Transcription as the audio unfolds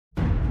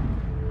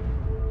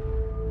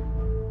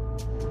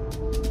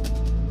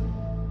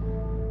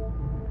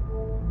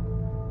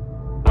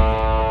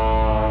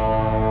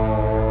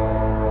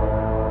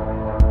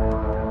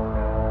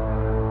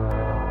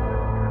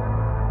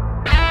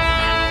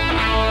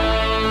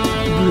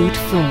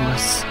brute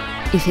force.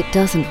 If it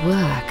doesn't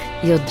work,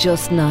 you're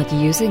just not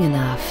using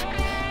enough.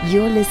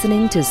 You're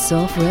listening to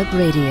SOFREP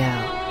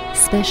Radio.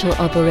 Special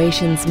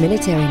Operations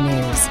Military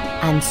News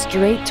and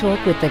straight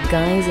talk with the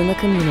guys in the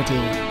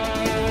community.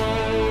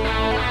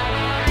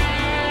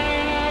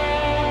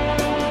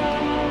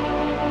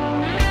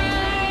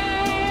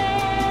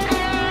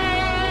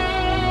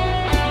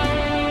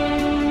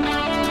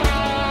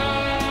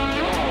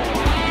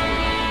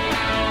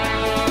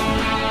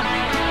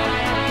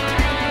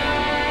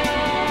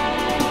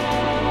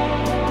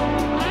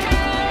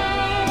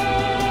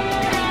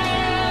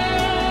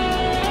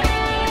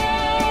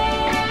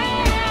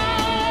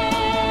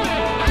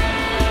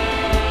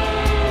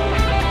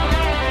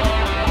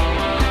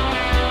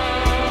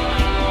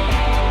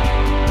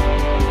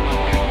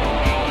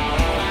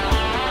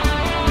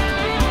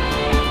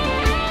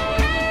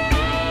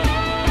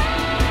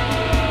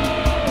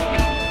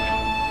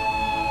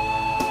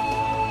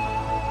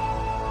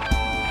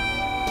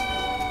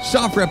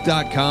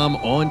 SOFREP.com,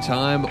 on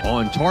time,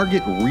 on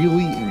target.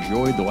 Really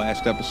enjoyed the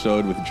last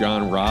episode with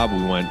John Robb.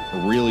 We went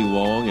really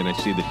long, and I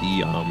see that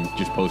he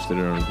just posted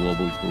it on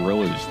Global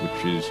Guerrillas,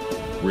 which is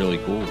really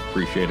cool.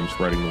 Appreciate him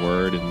spreading the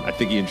word, and I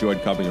think he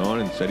enjoyed coming on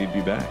and said he'd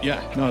be back.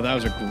 Yeah, no, that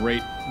was a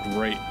great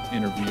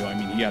interview. I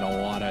mean, he had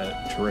a lot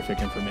of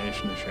terrific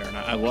information to share, and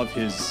I love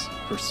his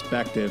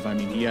perspective. I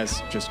mean, he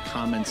has just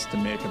comments to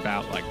make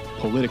about, like,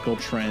 political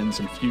trends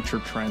and future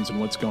trends and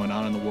what's going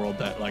on in the world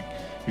that, like,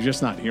 you're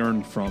just not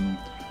hearing from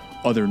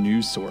other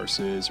news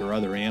sources or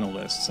other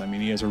analysts. I mean,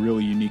 he has a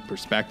really unique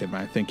perspective,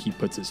 and I think he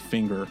puts his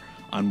finger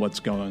on what's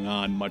going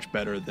on much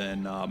better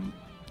than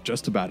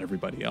just about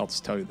everybody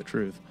else, to tell you the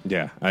truth.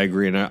 Yeah, I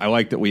agree, and I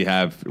like that we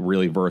have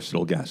really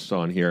versatile guests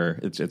on here.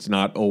 It's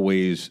not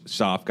always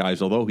soft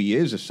guys, although he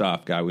is a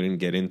soft guy. We didn't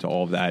get into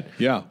all of that.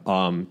 Yeah.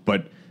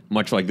 But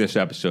much like this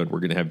episode,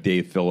 we're going to have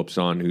Dave Phillips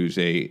on, who's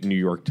a New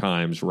York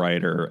Times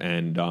writer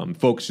and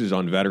focuses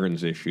on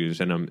veterans issues,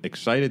 and I'm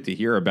excited to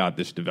hear about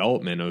this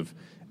development of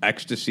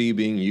ecstasy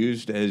being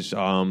used as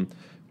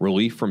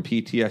relief from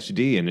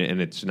PTSD, and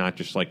it's not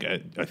just like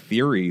a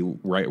theory.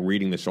 Right,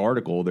 reading this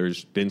article,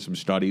 there's been some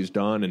studies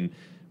done, and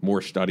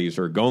more studies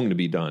are going to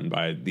be done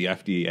by the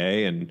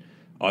FDA and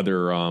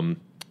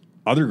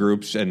other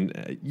groups.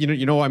 And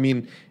you know, I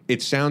mean,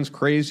 it sounds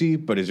crazy,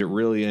 but is it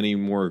really any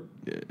more?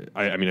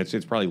 I mean,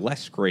 it's probably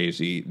less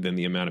crazy than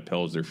the amount of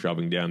pills they're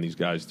shoving down these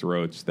guys'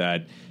 throats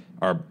that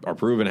are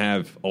proven to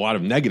have a lot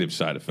of negative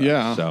side effects.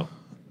 Yeah. So.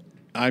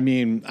 I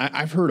mean,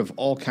 I've heard of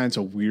all kinds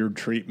of weird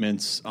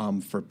treatments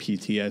for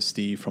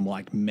PTSD, from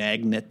like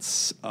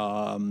magnets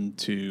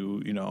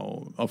to, you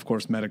know, of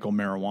course, medical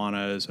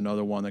marijuana is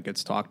another one that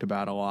gets talked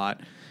about a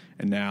lot.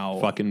 And now,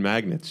 fucking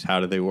magnets,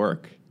 how do they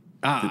work?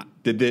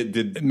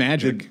 Did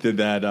magic? Did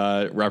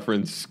that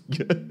reference?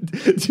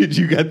 Did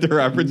you get the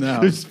reference?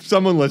 No. There's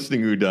someone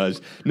listening who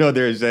does. No,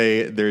 there was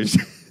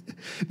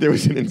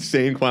an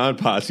Insane Clown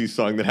Posse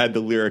song that had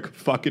the lyric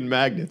 "fucking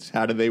magnets,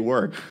 how do they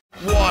work?"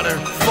 Water,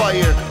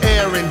 fire,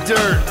 air, and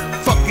dirt.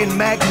 Fucking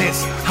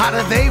magnets, how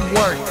do they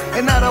work?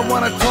 And I don't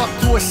want to talk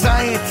to a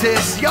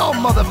scientist. Y'all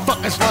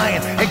motherfuckers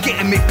lying and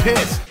getting me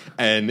pissed.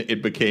 And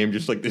it became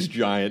just like this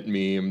giant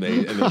meme.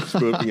 And they were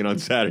spoofing it on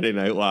Saturday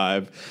Night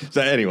Live.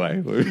 So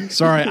anyway.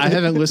 Sorry, I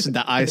haven't listened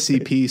to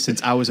ICP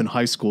since I was in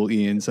high school,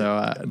 Ian.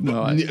 So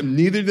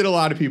neither did a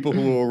lot of people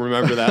who will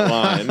remember that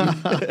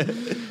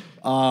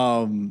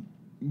line.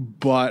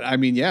 But, I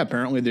mean, yeah,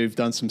 apparently they've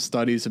done some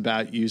studies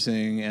about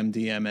using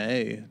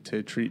MDMA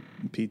to treat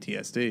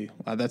PTSD.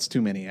 That's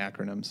too many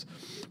acronyms.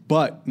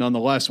 But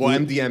nonetheless... Well,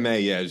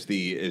 MDMA,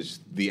 is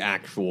the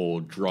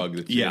actual drug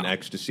that's in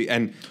ecstasy.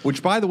 And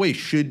which, by the way,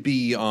 should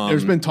be...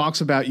 There's been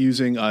talks about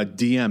using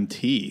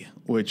DMT,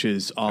 which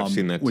is I've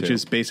seen that which too.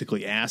 is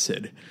basically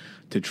acid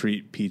to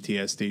treat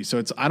PTSD. So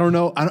it's I don't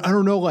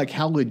know like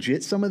how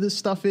legit some of this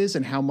stuff is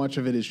and how much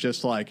of it is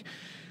just like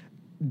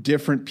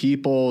different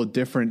people,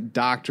 different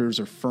doctors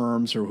or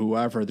firms or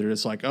whoever, they're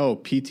just like, oh,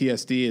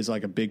 PTSD is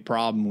like a big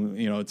problem.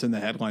 You know, it's in the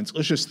headlines.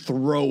 Let's just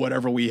throw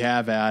whatever we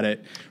have at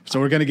it. So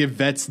we're going to give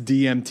vets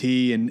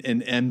DMT and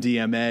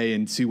MDMA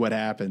and see what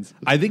happens.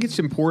 I think it's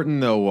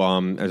important, though,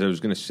 as I was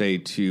going to say,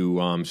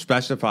 to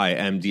specify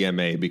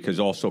MDMA, because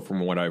also from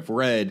what I've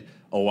read,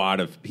 a lot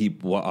of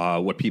people,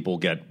 what people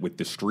get with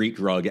the street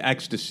drug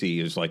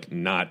ecstasy is like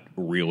not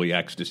really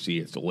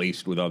ecstasy. It's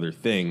laced with other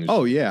things.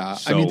 Oh, yeah.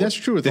 So I mean, that's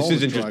true with all this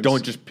isn't drugs. just,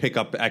 don't just pick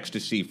up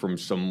ecstasy from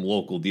some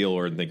local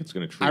dealer and think it's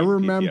going to treat I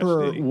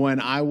remember PTSD.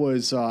 when I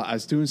was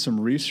doing some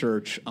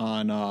research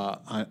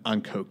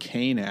on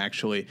cocaine,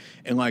 actually,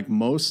 and like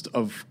most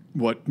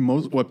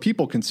what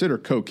people consider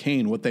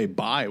cocaine, what they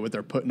buy, what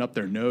they're putting up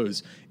their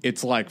nose,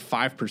 it's like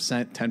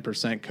 5%,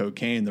 10%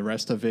 cocaine. The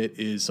rest of it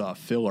is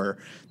filler.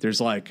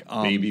 There's like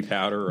baby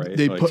powder, right?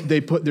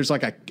 They put there's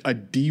like a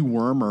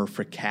dewormer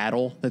for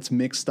cattle that's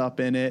mixed up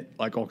in it,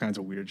 like all kinds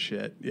of weird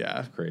shit.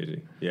 Yeah,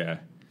 crazy. Yeah.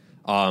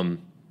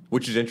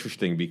 Which is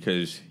interesting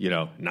because, you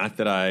know, not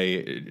that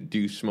I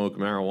do smoke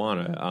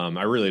marijuana.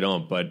 I really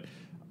don't, but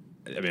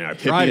I mean,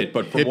 I've tried it,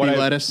 but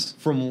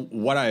from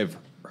what I've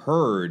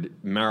heard,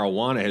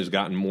 marijuana has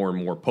gotten more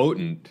and more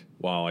potent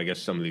while I guess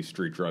some of these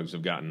street drugs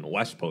have gotten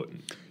less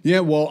potent. Yeah,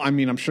 well, I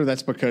mean, I'm sure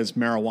that's because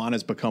marijuana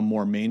has become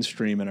more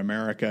mainstream in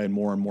America, and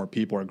more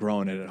people are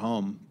growing it at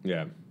home.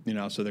 Yeah. You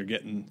know, so they're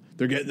getting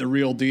the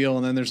real deal,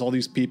 and then there's all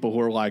these people who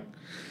are like,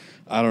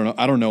 I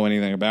don't know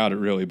anything about it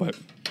really, but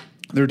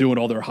they're doing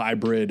all their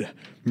hybrid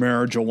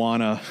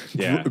marijuana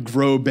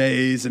grow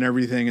bays and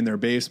everything in their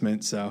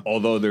basement. So,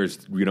 although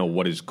there's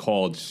what is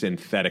called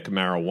synthetic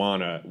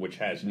marijuana, which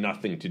has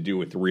nothing to do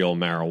with real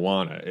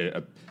marijuana,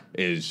 it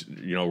is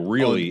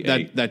really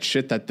that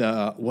shit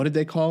that what did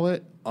they call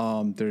it?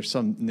 There's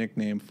some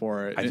nickname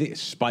for it. I think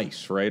it's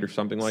spice, right, or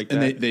something like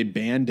that. And they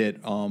banned it.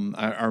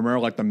 I remember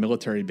like the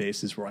military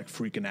bases were like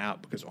freaking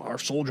out because our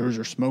soldiers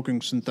are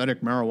smoking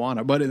synthetic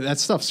marijuana. But that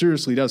stuff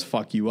seriously does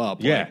fuck you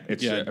up.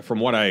 Yeah, from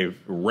what I've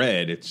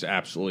read, it's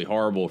absolutely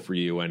horrible for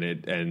you,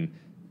 and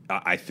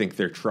I think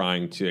they're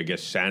trying to, I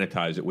guess,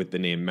 sanitize it with the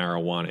name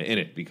marijuana in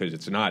it because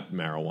it's not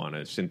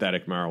marijuana.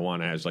 Synthetic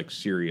marijuana has like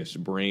serious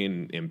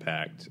brain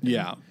impact.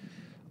 Yeah.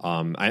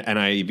 And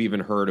I've even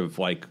heard of,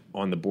 like,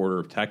 on the border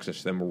of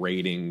Texas, them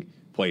raiding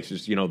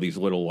places, these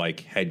little, like,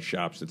 head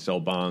shops that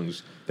sell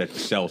bongs that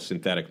sell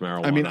synthetic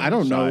marijuana. I mean, I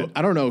don't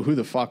know who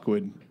the fuck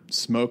would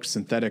smoke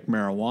synthetic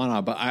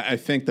marijuana, but I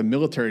think the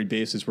military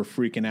bases were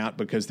freaking out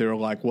because they were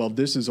like, well,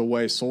 this is a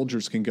way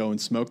soldiers can go and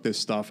smoke this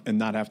stuff and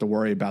not have to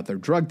worry about their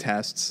drug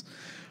tests.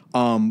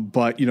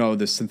 But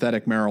the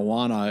synthetic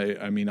marijuana,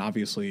 I mean,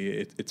 obviously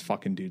it's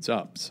fucking dudes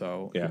up.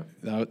 So yeah,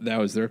 that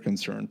was their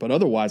concern. But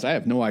otherwise, I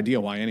have no idea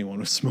why anyone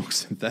would smoke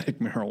synthetic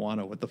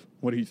marijuana.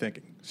 What are you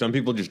thinking? Some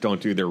people just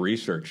don't do their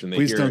research, and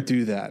please don't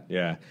do that.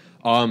 Yeah.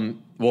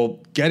 Well,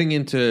 getting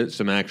into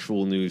some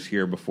actual news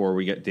here before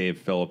we get Dave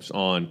Phillips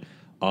on.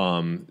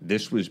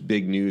 This was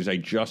big news. I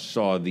just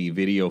saw the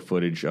video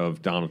footage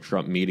of Donald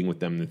Trump meeting with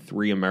them. The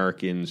 3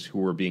 Americans who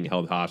were being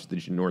held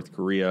hostage in North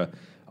Korea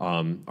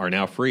are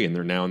now free, and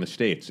they're now in the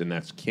States. And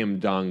that's Kim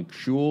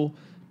Dong-chul,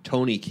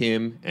 Tony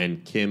Kim,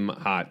 and Kim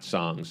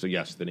Ha-tsang. So,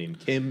 yes, the name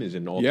Kim is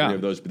in all 3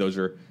 of those, but those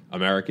are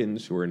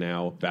Americans who are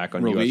now back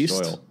on released.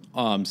 U.S.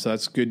 soil. So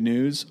that's good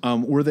news.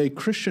 Were they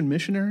Christian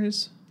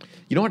missionaries?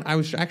 You know what? I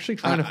was actually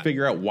trying to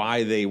figure out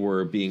why they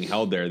were being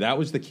held there. That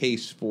was the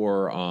case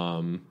for...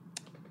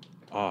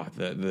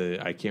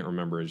 I can't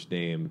remember his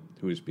name,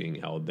 who was being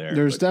held there.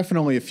 There's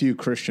definitely a few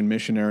Christian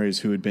missionaries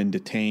who had been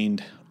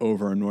detained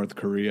over in North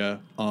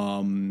Korea.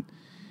 And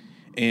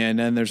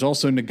then there's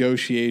also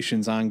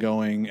negotiations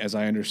ongoing, as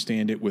I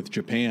understand it, with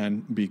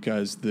Japan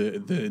because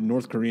the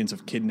North Koreans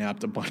have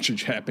kidnapped a bunch of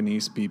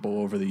Japanese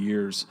people over the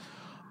years.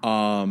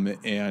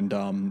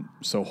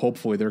 So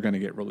hopefully they're going to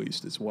get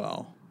released as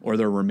well, or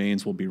their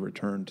remains will be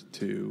returned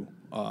to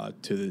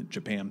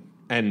Japan.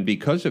 And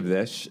because of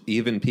this,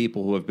 even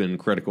people who have been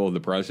critical of the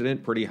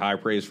president, pretty high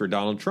praise for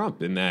Donald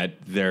Trump in that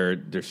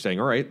they're saying,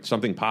 all right,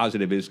 something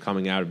positive is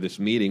coming out of this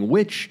meeting,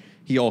 which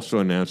he also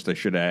announced, I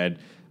should add,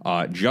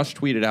 just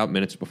tweeted out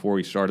minutes before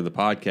we started the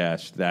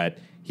podcast that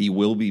he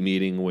will be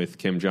meeting with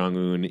Kim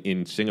Jong-un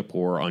in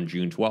Singapore on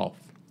June 12th.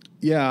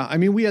 Yeah, I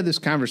mean, we had this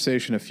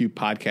conversation a few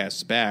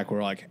podcasts back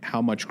where, like,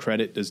 how much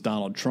credit does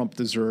Donald Trump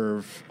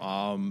deserve?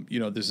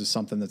 This is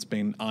something that's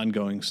been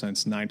ongoing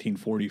since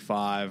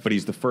 1945. But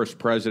he's the first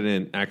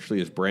president,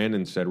 actually, as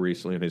Brandon said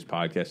recently on his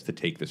podcast, to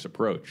take this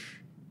approach.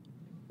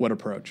 What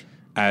approach?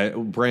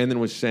 Brandon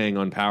was saying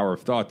on Power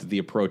of Thought that the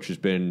approach has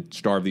been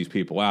starve these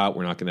people out.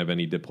 We're not going to have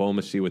any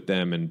diplomacy with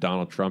them. And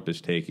Donald Trump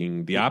is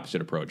taking the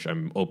opposite approach.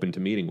 I'm open to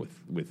meeting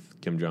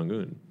with Kim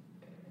Jong-un.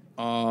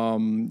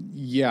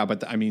 Yeah,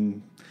 but I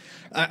mean...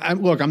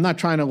 Look, I'm not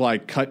trying to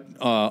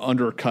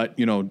undercut,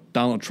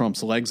 Donald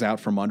Trump's legs out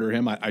from under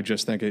him. I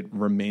just think it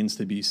remains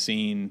to be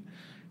seen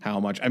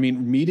how much. I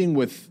mean, meeting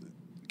with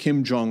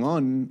Kim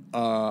Jong-un,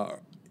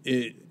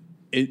 it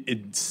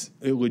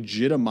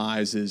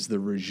legitimizes the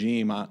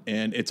regime,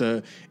 and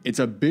it's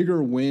a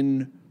bigger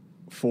win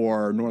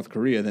for North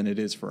Korea than it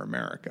is for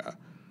America.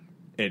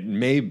 It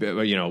may be,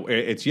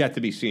 it's yet to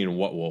be seen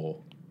what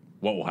will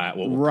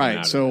happen.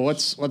 Right. So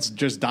let's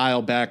just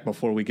dial back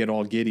before we get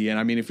all giddy. And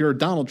I mean, if you're a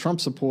Donald Trump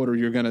supporter,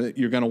 you're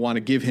gonna want to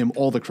give him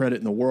all the credit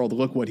in the world.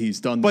 Look what he's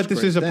done. But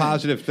this is a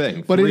positive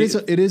thing. But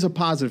it is a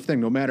positive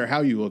thing. No matter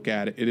how you look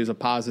at it, it is a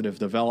positive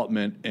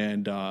development.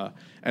 And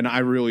I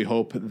really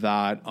hope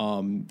that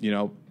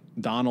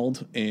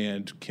Donald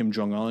and Kim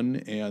Jong-un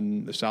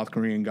and the South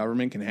Korean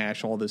government can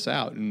hash all this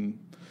out, and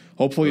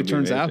hopefully it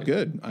turns out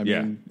good. I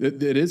mean,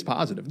 it is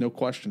positive, no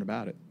question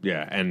about it.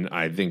 Yeah, and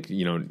I think,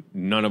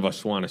 none of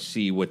us want to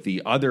see what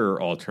the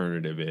other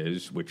alternative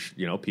is, which,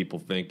 people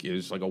think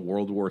is like a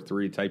World War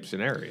III type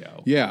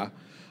scenario. Yeah.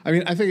 I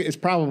mean, I think it's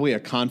probably a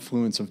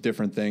confluence of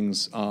different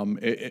things.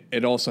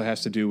 It also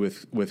has to do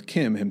with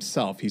Kim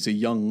himself. He's a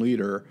young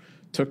leader,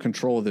 took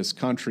control of this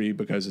country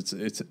because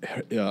it's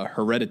a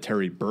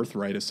hereditary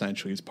birthright,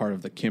 essentially. It's part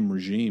of the Kim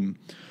regime.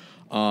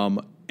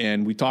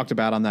 And we talked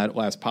about on that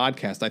last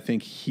podcast, I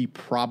think he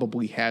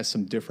probably has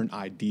some different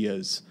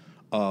ideas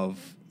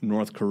of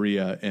North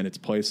Korea and its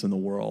place in the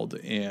world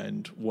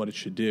and what it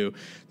should do.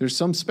 There's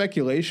some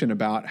speculation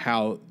about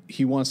how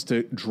he wants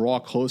to draw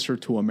closer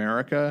to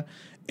America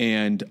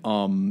and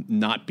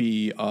not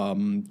be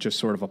just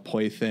sort of a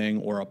plaything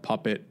or a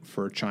puppet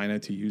for China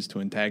to use to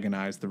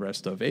antagonize the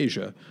rest of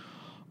Asia.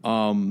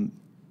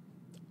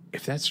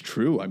 If that's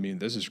true, I mean,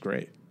 this is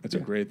great. It's a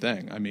great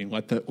thing. I mean,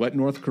 let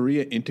North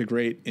Korea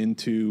integrate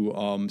into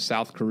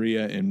South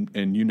Korea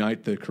and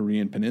unite the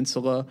Korean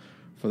Peninsula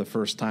for the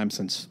first time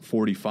since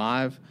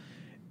 1945,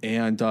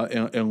 and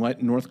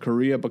let North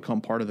Korea become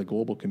part of the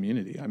global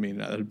community. I mean,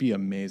 it'd be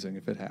amazing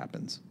if it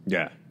happens.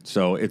 Yeah.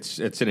 So it's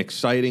an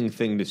exciting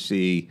thing to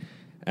see,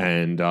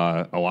 and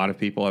a lot of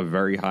people have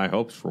very high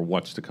hopes for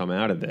what's to come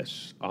out of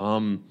this.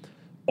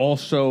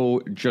 Also,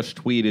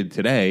 just tweeted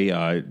today,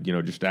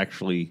 just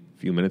actually a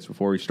few minutes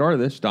before we started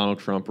this, Donald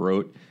Trump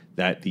wrote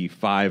that the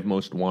 5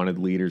 most wanted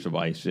leaders of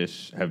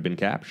ISIS have been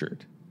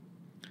captured.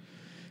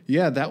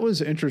 Yeah, that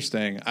was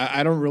interesting.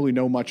 I don't really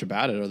know much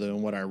about it other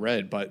than what I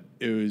read, but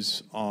it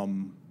was,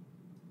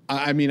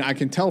 I mean, I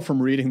can tell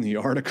from reading the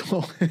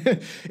article.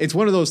 It's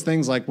one of those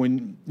things like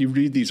when you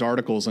read these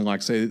articles and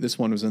like say this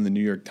one was in the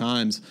New York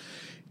Times,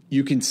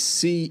 you can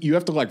see, you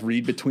have to like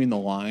read between the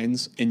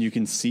lines and you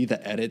can see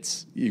the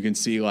edits. You can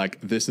see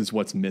like, this is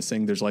what's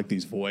missing. There's like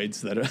these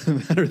voids that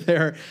are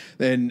there.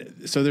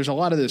 And so there's a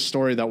lot of this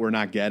story that we're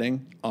not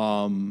getting,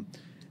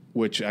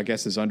 which I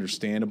guess is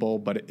understandable,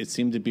 but it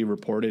seemed to be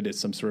reported as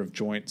some sort of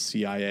joint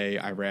CIA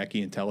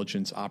Iraqi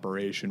intelligence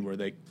operation where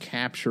they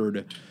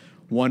captured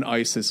one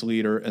ISIS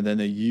leader and then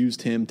they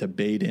used him to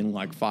bait in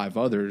like 5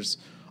 others.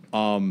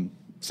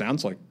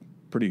 Sounds like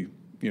pretty,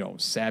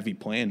 savvy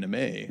plan to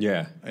me.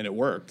 Yeah. And it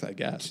worked, I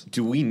guess.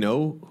 Do we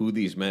know who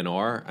these men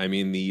are? I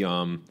mean,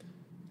 the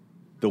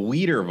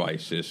leader of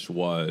ISIS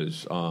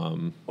was...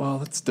 well,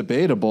 that's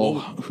debatable.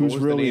 Who's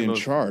really in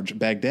charge?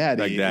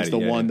 Baghdadi is the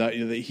one that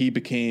he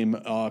became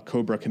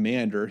Cobra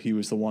Commander. He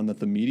was the one that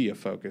the media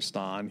focused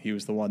on. He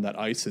was the one that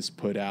ISIS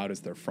put out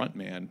as their front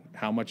man.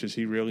 How much is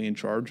he really in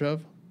charge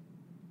of?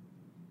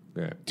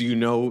 Yeah. Do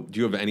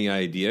you have any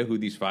idea who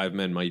these 5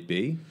 men might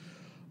be?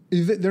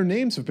 Their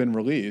names have been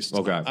released.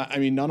 Okay. I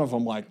mean, none of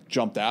them like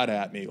jumped out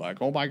at me like,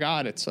 oh my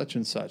God, it's such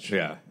and such.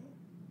 Yeah.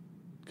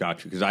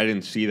 Gotcha. Because I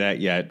didn't see that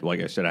yet.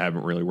 Like I said, I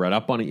haven't really read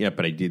up on it yet,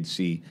 but I did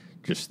see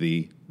just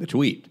the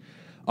tweet.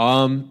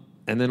 And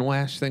then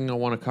last thing I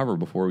want to cover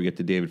before we get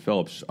to David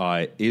Phillips,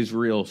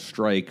 Israel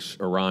strikes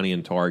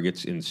Iranian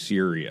targets in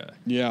Syria.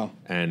 Yeah.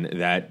 And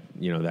that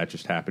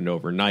just happened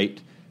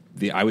overnight.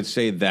 I would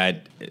say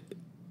that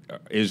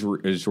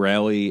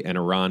Israeli and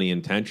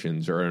Iranian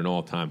tensions are at an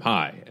all-time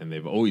high, and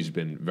they've always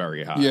been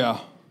very high. Yeah.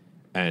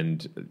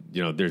 And,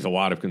 there's a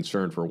lot of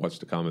concern for what's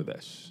to come of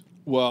this.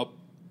 Well,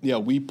 yeah,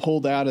 we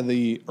pulled out of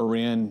the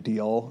Iran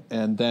deal,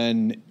 and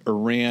then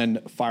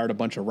Iran fired a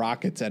bunch of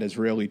rockets at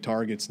Israeli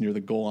targets near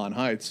the Golan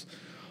Heights.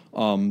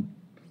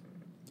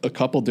 A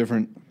couple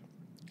different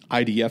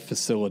IDF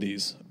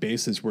facilities,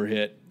 bases were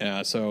hit.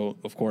 So,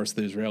 of course,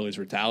 the Israelis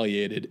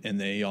retaliated, and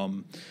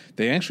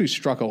they actually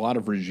struck a lot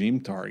of regime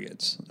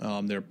targets.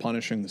 They're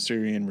punishing the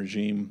Syrian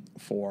regime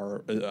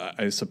for,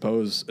 I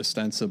suppose,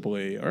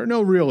 ostensibly, or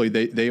no, really,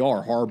 they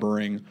are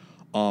harboring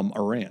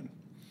Iran.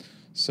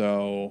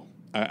 So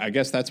I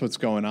guess that's what's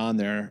going on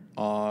there.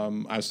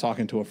 I was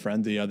talking to a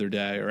friend the other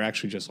day, or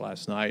actually just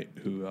last night,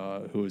 who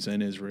was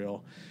in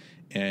Israel.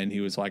 And he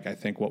was like, I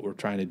think what we're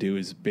trying to do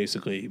is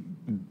basically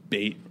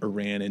bait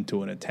Iran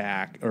into an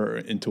attack or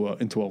into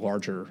a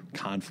larger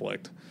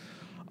conflict.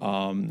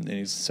 And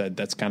he said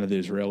that's kind of the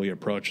Israeli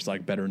approach. It's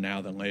like better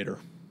now than later.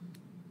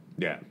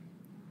 Yeah.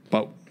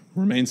 But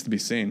remains to be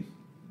seen.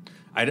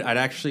 I'd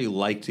actually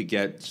like to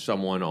get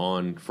someone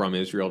on from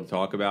Israel to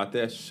talk about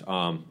this.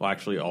 Well,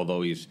 actually,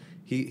 although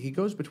he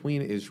goes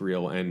between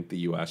Israel and the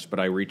U.S., but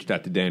I reached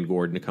out to Dan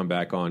Gordon to come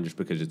back on just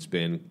because it's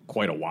been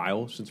quite a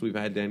while since we've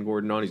had Dan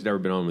Gordon on. He's never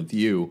been on with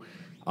you,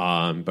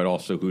 but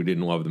also who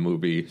didn't love the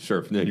movie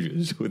Surf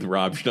Ninjas with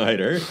Rob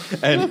Schneider?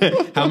 And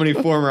how many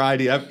former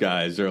IDF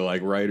guys are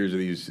like writers of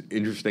these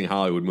interesting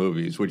Hollywood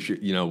movies, which,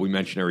 we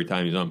mention every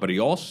time he's on. But he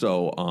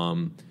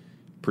also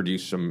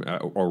produced some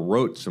or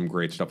wrote some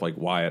great stuff like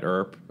Wyatt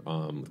Earp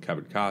with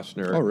Kevin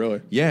Costner. Oh,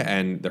 really? Yeah,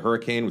 and The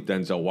Hurricane with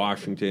Denzel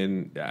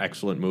Washington,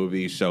 excellent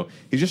movie. So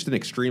he's just an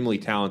extremely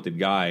talented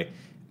guy,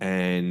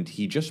 and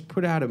he just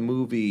put out a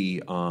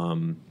movie,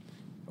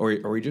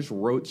 or he just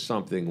wrote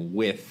something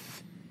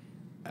with.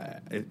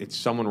 It's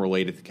someone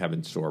related to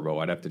Kevin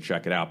Sorbo. I'd have to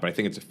check it out, but I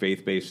think it's a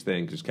faith-based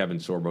thing because Kevin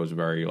Sorbo is a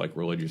very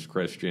religious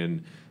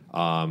Christian.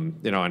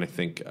 And I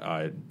think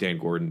Dan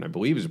Gordon, I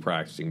believe, is a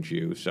practicing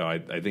Jew, so I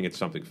think it's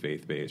something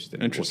faith-based,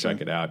 and we'll check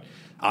it out.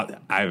 I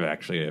have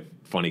actually a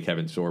funny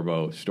Kevin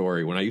Sorbo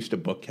story. When I used to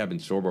book Kevin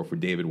Sorbo for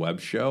David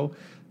Webb's show,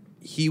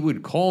 he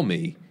would call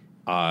me.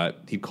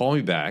 He'd call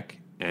me back,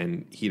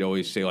 and he'd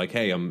always say, like,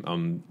 hey,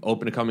 I'm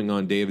open to coming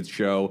on David's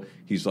show.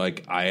 He's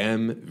like, I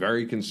am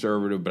very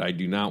conservative, but I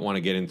do not want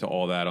to get into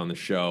all that on the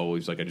show.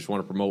 He's like, I just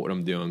want to promote what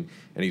I'm doing.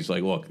 And he's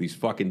like, look, these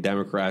fucking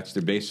Democrats,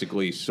 they're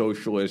basically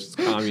socialists,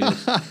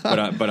 communists,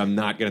 but I'm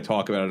not going to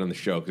talk about it on the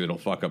show because it'll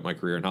fuck up my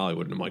career in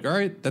Hollywood. And I'm like, all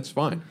right, that's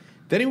fine.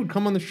 Then he would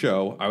come on the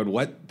show. I would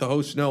let the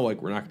host know,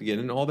 like, we're not going to get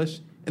into all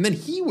this. And then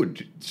he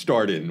would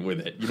start in with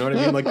it. You know what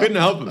I mean? Like, couldn't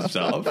help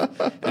himself.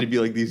 And he'd be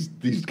like, these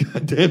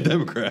goddamn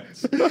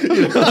Democrats. He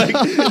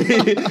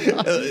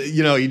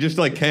just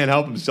like can't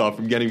help himself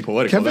from getting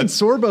political. Kevin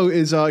Sorbo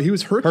he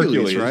was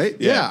Hercules, right?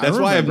 Yeah. That's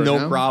why I have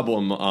no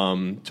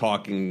problem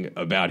talking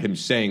about him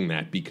saying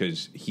that,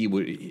 because he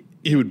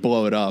would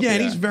blow it up. Yeah,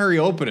 and he's very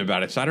open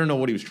about it. So I don't know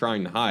what he was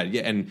trying to hide.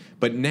 Yeah,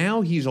 but now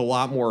he's a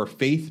lot more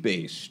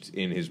faith-based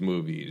in his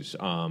movies.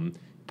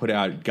 Put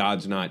out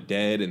God's Not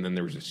Dead, and then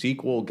there was a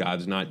sequel,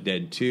 God's Not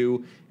Dead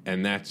 2,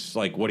 and that's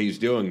like what he's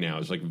doing now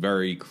is like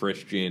very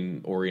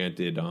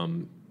Christian-oriented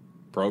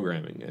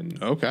programming.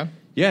 And okay.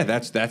 Yeah,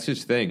 that's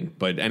his thing.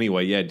 But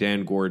anyway, yeah,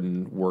 Dan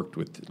Gordon worked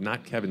with,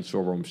 not Kevin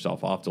Sorbo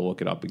himself. I'll have to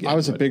look it up again. I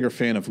was a bigger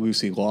fan of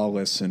Lucy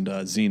Lawless and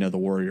Xena the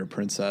Warrior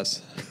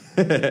Princess.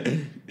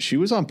 She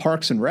was on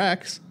Parks and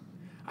Recs.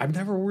 I've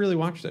never really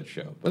watched that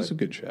show. That's a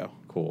good show.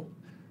 Cool.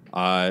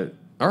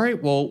 All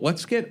right, well,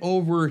 let's get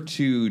over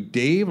to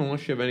Dave,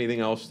 unless you have anything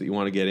else that you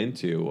want to get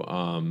into.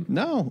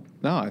 No,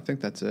 I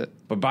think that's it.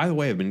 But by the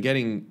way, I've been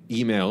getting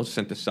emails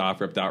sent to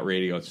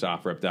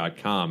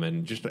sofrep.radio@sofrep.com,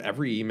 and just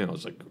every email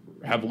is like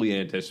heavily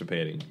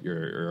anticipating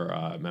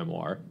your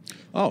memoir.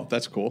 Oh,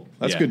 that's cool.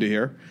 That's good to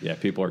hear. Yeah,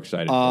 people are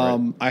excited for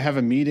it. I have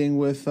a meeting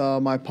with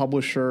my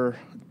publisher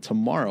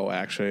tomorrow,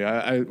 actually.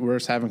 We're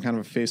just having kind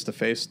of a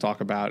face-to-face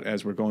talk about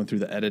as we're going through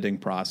the editing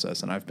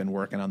process, and I've been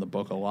working on the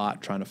book a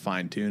lot, trying to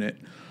fine-tune it.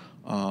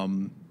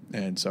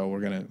 And so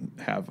we're going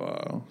to have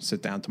a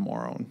sit down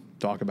tomorrow and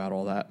talk about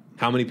all that.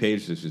 How many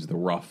pages is the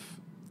rough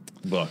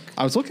book?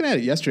 I was looking at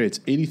it yesterday. It's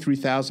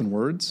 83,000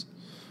 words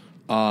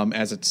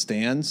as it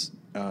stands.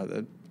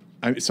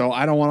 So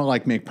I don't want to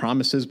like make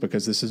promises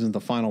because this isn't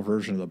the final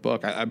version of the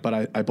book.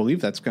 But I believe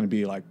that's going to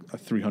be like a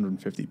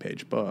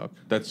 350-page book.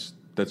 That's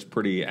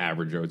pretty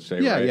average, I would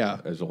say, right? Yeah,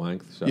 as a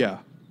length. So. Yeah.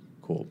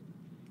 Cool.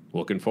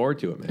 Looking forward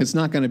to it, man. It's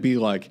not going to be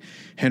like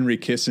Henry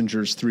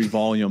Kissinger's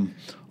 3-volume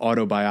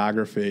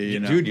autobiography.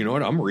 Dude, you know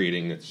what I'm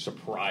reading? It's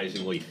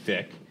surprisingly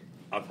thick.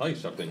 I'll tell you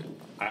something.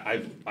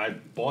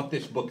 I've bought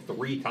this book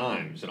 3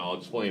 times, and I'll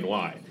explain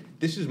why.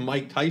 This is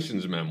Mike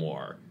Tyson's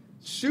memoir.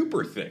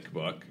 Super thick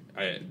book.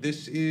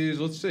 This is,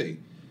 let's see,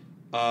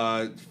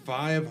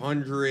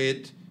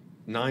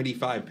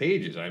 595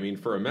 pages. I mean,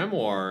 for a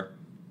memoir,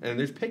 and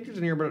there's pictures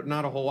in here, but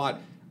not a whole lot.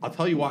 I'll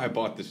tell you why I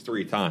bought this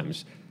 3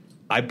 times.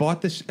 I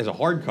bought this as a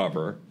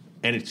hardcover,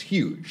 and it's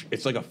huge.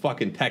 It's like a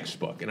fucking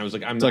textbook. And I was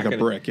like, it's like a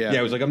brick, yeah.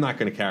 Yeah, I was like, I'm not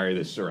going to carry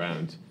this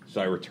around. So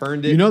I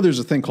returned it. You know there's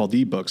a thing called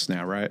ebooks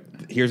now, right?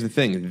 Here's the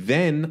thing.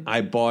 Then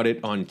I bought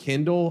it on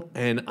Kindle,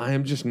 and I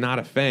am just not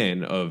a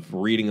fan of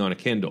reading on a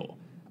Kindle.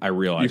 I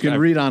realized. You can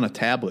read on a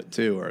tablet,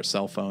 too, or a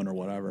cell phone or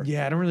whatever.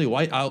 Yeah, I don't really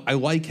like... I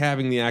like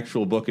having the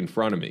actual book in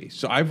front of me.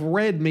 So I've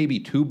read maybe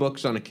 2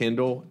 books on a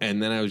Kindle,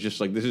 and then I was just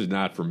like, this is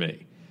not for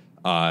me.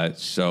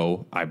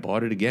 So I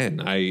bought it again.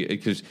 And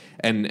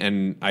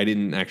I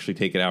didn't actually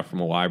take it out from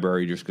a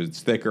library just because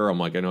it's thicker. I'm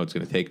like, I know it's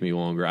going to take me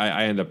longer.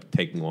 I end up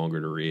taking longer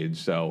to read.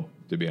 So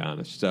to be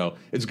honest, so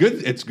it's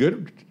good. It's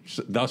good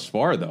thus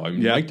far, though. I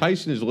mean, Mike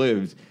Tyson has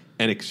lived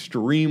an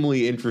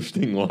extremely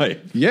interesting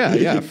life.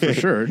 Yeah, for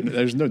sure.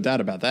 There's no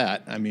doubt about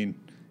that. I mean,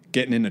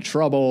 getting into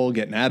trouble,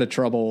 getting out of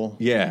trouble.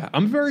 Yeah,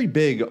 I'm very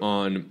big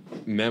on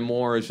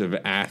memoirs of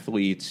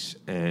athletes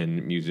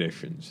and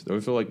musicians.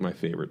 Those are like my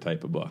favorite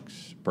type of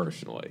books,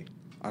 personally.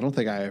 I don't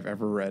think I have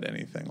ever read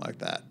anything like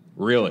that.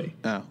 Really?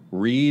 No.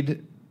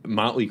 Read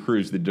Motley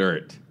Crue's The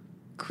Dirt.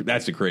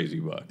 That's a crazy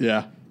book.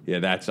 Yeah. Yeah,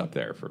 that's up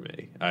there for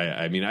me.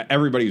 I mean,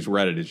 everybody's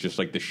read it. It's just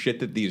like the shit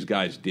that these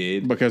guys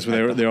did. Because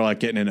they were like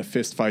getting into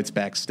fist fights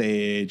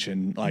backstage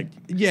and like...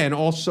 Yeah, and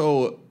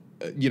also...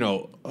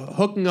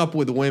 hooking up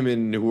with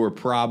women who were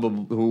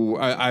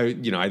I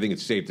think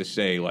it's safe to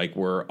say, like,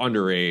 were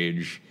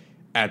underage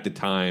at the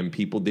time.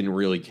 People didn't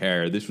really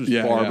care. This was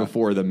far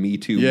before the Me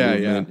Too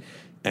movement. Yeah.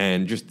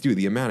 And just, dude,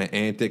 the amount of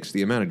antics,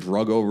 the amount of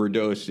drug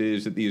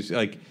overdoses that these,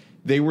 like,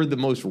 they were the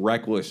most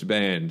reckless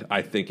band,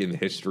 I think, in the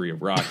history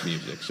of rock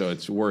music. So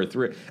it's worth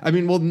it. I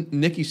mean, well,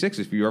 Nikki Sixx,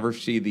 if you ever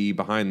see the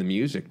Behind the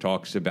Music,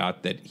 talks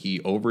about that he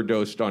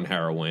overdosed on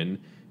heroin,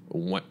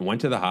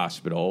 went to the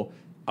hospital,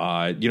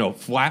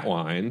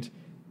 flatlined,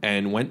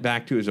 and went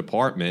back to his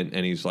apartment,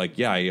 and he's like,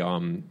 yeah,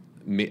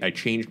 I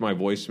changed my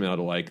voicemail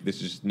to like,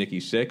 this is Nikki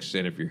Sixx,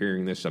 and if you're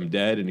hearing this, I'm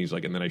dead. And he's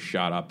like, and then I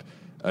shot up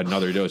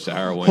another dose of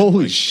heroin.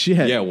 Holy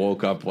shit. Yeah,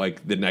 woke up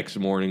like the next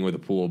morning with a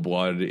pool of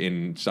blood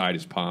inside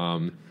his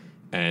palm.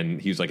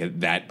 And he's like, at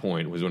that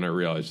point was when I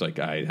realized, like,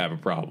 I have a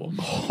problem.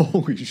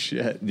 Holy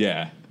shit.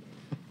 Yeah.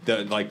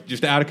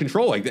 Just out of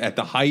control, like at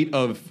the height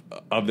of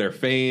their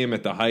fame,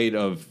 at the height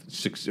of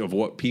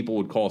what people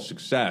would call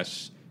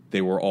success, they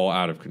were all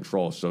out of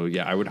control. So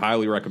yeah, I would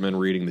highly recommend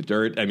reading The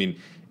Dirt. I mean,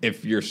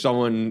 if you're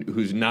someone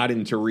who's not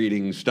into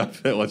reading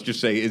stuff that, let's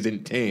just say,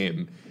 isn't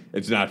tame,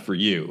 it's not for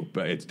you.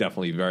 But it's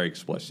definitely very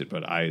explicit.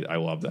 But I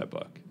love that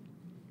book.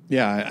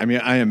 Yeah, I mean,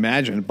 I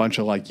imagine a bunch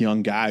of like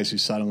young guys who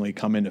suddenly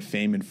come into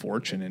fame and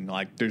fortune, and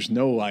like there's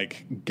no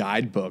like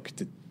guidebook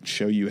to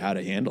show you how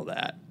to handle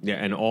that. Yeah,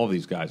 and all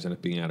these guys end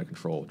up being out of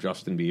control.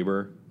 Justin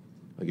Bieber,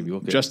 Like if you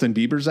look at Justin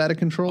Bieber's out of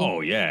control.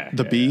 Oh yeah,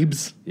 the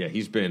Biebs. Yeah,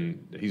 he's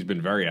been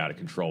very out of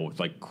control with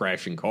like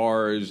crashing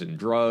cars and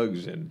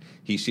drugs, and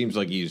he seems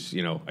like he's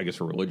I guess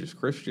a religious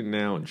Christian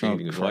now and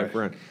changing his life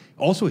around.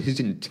 Also, his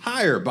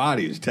entire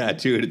body is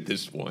tattooed at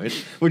this point,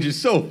 which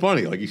is so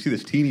funny. Like you see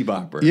this teeny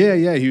bopper.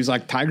 Yeah, he was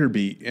like Tiger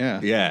Beat.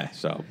 Yeah.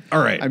 So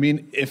all right. I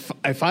mean, if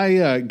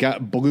I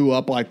blew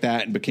up like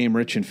that and became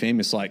rich and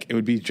famous, like it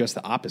would be just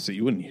the opposite.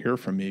 You wouldn't hear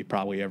from me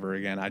probably ever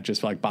again. I'd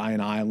just like buy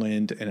an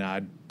island and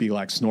I'd be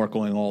like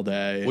snorkeling all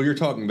day. Well, you're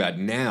talking about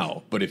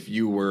now, but if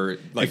you were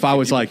like, if I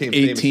was like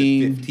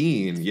 18,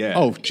 15, yeah.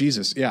 Oh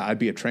Jesus, yeah, I'd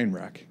be a train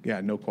wreck.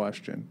 Yeah, no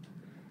question.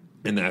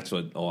 And that's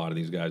what a lot of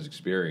these guys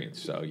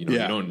experience. So you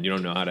don't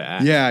know how to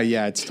act.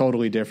 Yeah, it's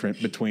totally different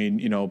between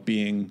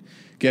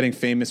getting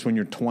famous when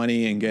you're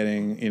 20 and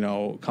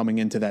getting coming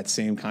into that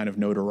same kind of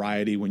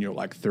notoriety when you're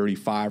like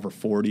 35 or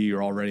 40.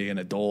 You're already an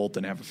adult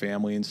and have a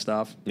family and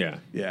stuff.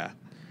 Yeah.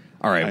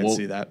 All right. I'd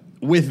see that.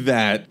 With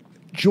that,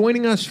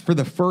 joining us for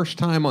the first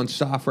time on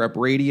SOFREP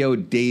Radio,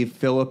 Dave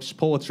Phillips,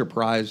 Pulitzer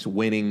Prize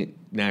winning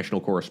national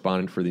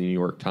correspondent for the New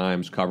York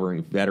Times,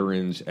 covering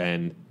veterans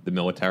and the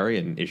military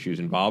and issues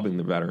involving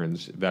the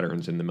veterans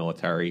in the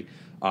military.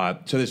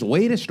 So this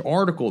latest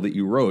article that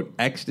you wrote,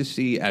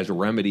 Ecstasy as a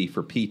Remedy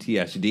for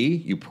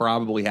PTSD, you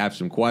probably have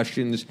some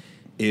questions,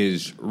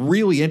 is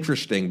really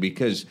interesting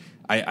because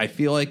I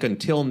feel like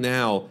until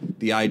now,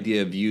 the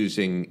idea of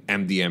using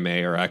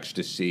MDMA or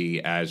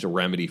ecstasy as a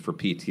remedy for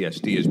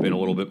PTSD has been a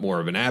little bit more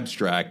of an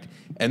abstract,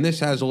 and this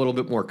has a little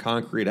bit more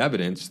concrete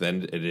evidence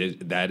than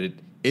it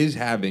is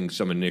having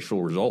some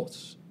initial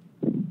results.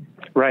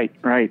 Right.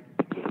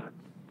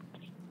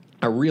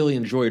 I really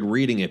enjoyed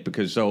reading it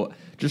because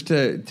just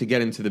to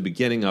get into the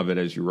beginning of it,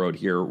 as you wrote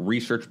here,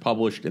 research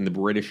published in the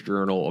British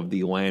Journal of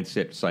the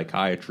Lancet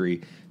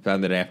Psychiatry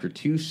found that after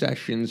 2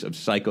 sessions of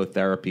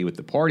psychotherapy with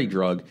the party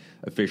drug,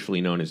 officially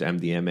known as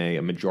MDMA,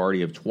 a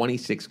majority of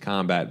 26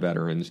 combat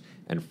veterans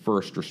and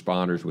first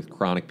responders with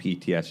chronic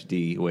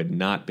PTSD who had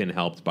not been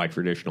helped by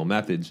traditional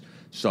methods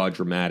saw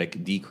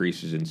dramatic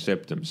decreases in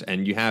symptoms.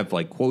 And you have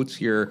like quotes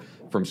here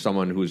from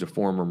someone who is a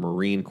former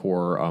Marine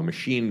Corps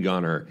machine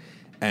gunner.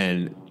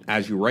 And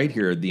as you write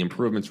here, the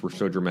improvements were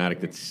so dramatic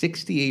that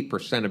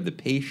 68% of the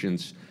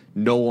patients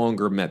no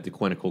longer met the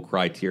clinical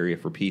criteria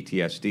for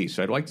PTSD.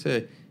 So I'd like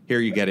to hear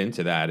you get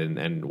into that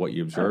and what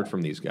you observed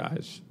from these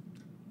guys.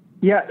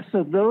 Yeah,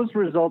 so those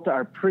results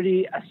are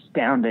pretty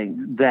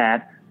astounding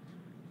that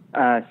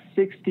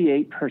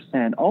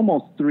 68%,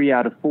 almost 3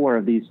 out of 4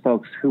 of these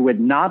folks who had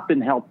not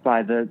been helped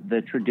by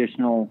the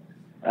traditional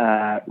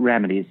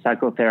remedies,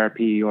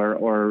 psychotherapy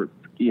or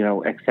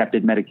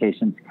accepted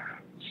medications,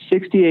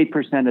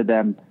 68% of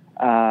them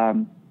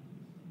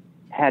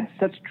had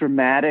such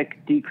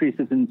dramatic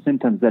decreases in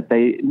symptoms that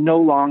they no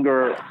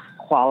longer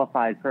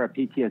qualified for a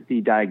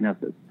PTSD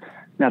diagnosis.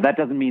 Now, that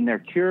doesn't mean they're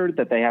cured,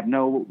 that they have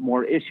no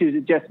more issues.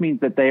 It just means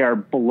that they are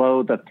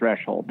below the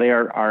threshold. They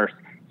are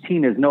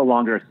seen as no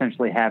longer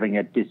essentially having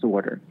a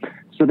disorder.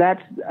 So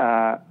that's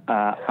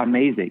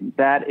amazing.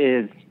 That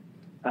is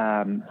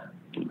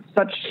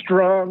such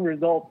strong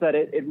results that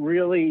it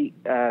really,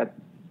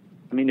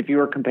 if you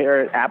were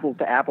comparing apples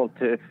to apples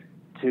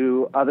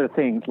to other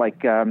things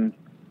like, the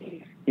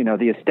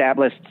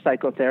established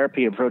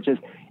psychotherapy approaches,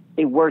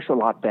 it works a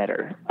lot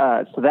better.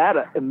 So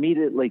that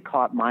immediately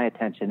caught my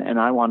attention, and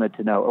I wanted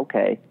to know,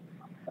 okay,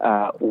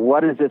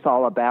 what is this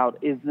all about?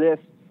 Is this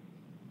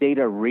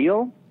data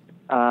real?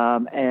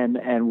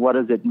 And what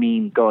does it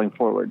mean going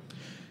forward?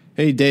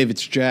 Hey, Dave,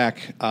 it's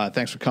Jack.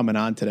 Thanks for coming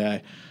on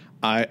today.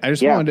 I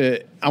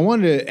wanted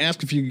to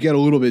ask if you could get a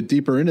little bit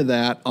deeper into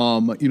that.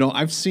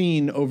 I've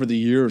seen over the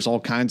years all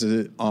kinds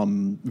of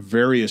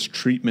various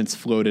treatments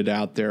floated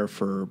out there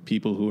for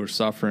people who are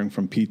suffering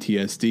from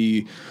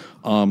PTSD.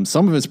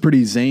 Some of it's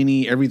pretty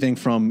zany, everything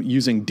from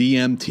using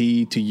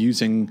DMT to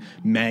using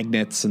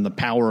magnets and the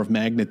power of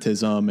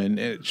magnetism. And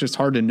it's just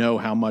hard to know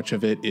how much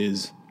of it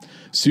is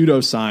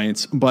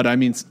pseudoscience. But I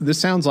mean, this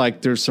sounds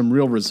like there's some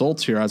real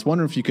results here. I was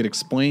wondering if you could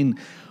explain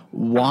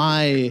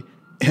why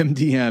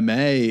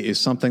MDMA is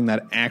something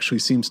that actually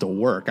seems to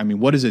work. I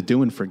mean, what is it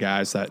doing for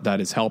guys that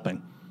is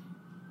helping?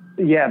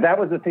 Yeah, that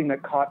was the thing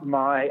that caught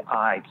my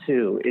eye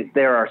too, is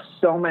there are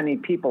so many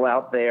people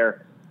out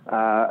there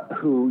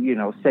who,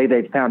 say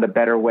they've found a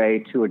better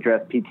way to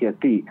address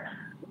PTSD.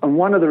 And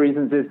one of the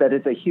reasons is that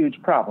it's a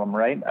huge problem,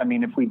 right? I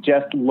mean, if we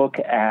just look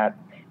at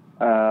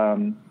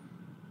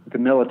the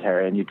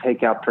military and you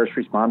take out first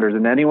responders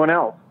and anyone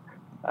else,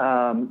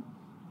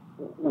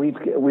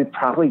 we've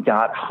probably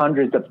got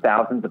hundreds of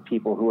thousands of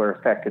people who are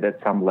affected at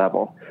some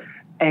level.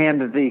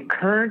 And the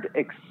current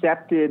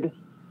accepted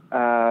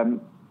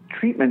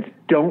treatments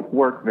don't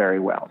work very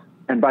well.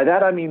 And by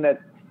that, I mean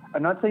that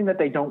I'm not saying that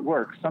they don't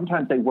work.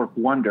 Sometimes they work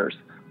wonders.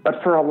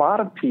 But for a lot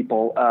of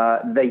people,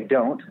 they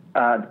don't.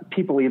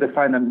 People either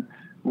find them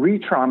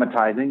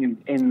re-traumatizing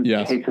in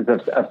yes. cases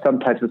of some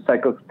types of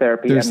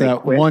psychotherapy. There's and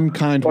that one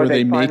kind where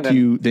they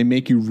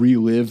make you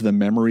relive the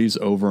memories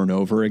over and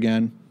over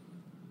again.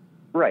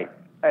 Right.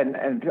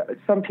 And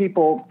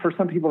for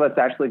some people, that's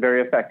actually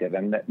very effective.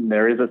 And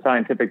there is a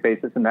scientific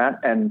basis in that.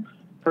 And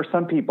for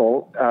some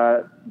people,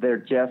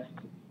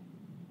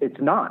 it's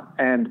not.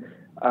 And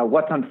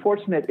what's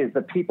unfortunate is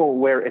the people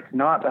where it's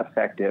not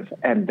effective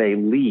and they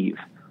leave.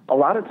 A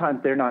lot of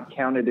times they're not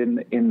counted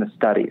in the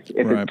studies.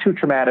 If it's too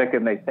traumatic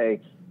and they say,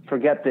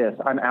 forget this,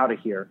 I'm out of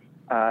here,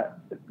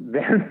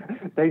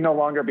 then they no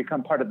longer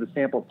become part of the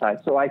sample size.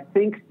 So I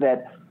think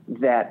that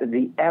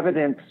the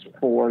evidence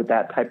for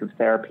that type of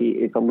therapy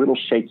is a little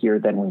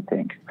shakier than we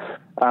think.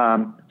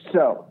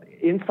 So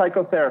in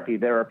psychotherapy,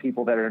 there are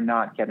people that are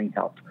not getting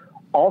help.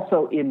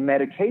 Also in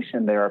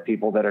medication, there are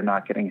people that are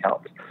not getting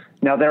help.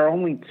 Now, there are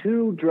only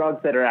 2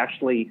 drugs that are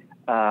actually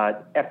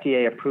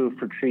FDA approved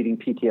for treating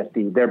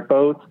PTSD. They're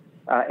both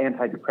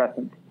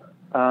antidepressants.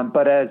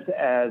 But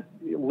as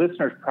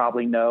listeners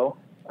probably know,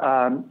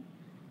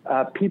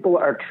 people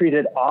are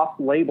treated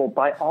off-label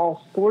by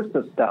all sorts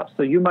of stuff.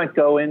 So you might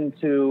go in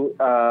to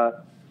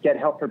get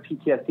help for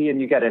PTSD,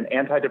 and you get an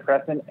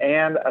antidepressant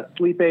and a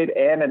sleep aid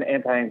and an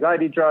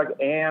anti-anxiety drug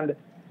and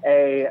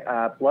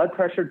a blood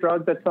pressure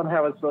drug that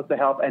somehow is supposed to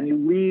help, and you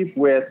leave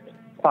with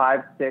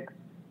 5, 6,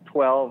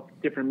 12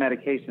 different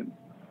medications.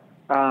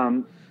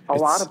 A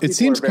lot of people it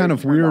seems kind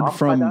of weird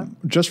from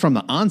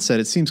the onset.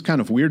 It seems kind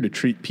of weird to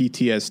treat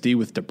PTSD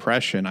with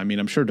depression. I mean,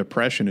 I'm sure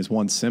depression is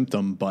one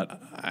symptom,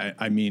 but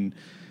I mean,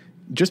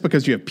 just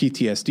because you have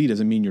PTSD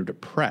doesn't mean you're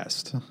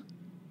depressed.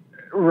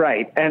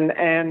 Right.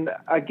 And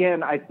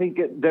again, I think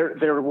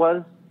there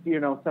was,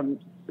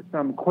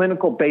 some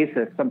clinical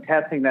basis, some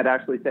testing that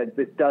actually said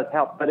this does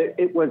help, but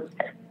it was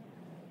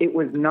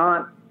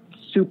not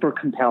super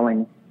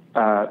compelling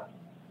evidence.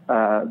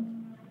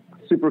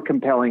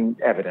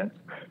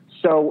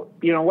 So,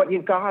 what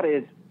you've got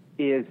is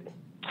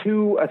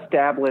 2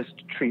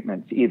 established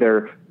treatments,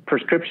 either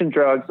prescription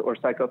drugs or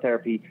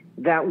psychotherapy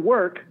that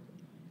work,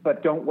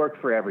 but don't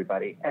work for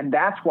everybody. And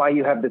that's why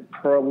you have this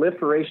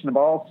proliferation of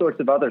all sorts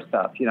of other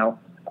stuff,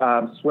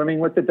 swimming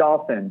with the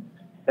dolphin,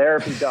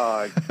 therapy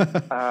dogs,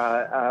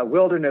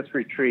 wilderness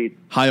retreats,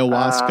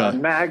 ayahuasca,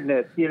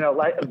 magnets,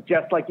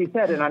 just like you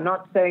said. And I'm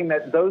not saying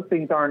that those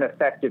things aren't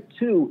effective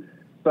too,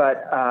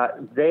 but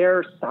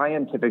their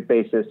scientific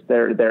basis,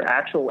 their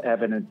actual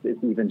evidence is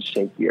even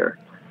shakier.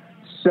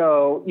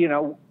 So,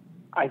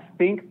 I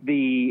think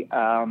the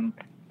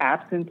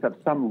absence of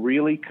some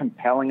really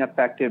compelling,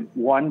 effective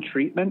one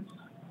treatment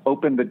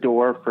opened the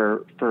door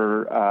for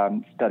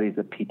studies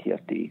of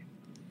PTSD.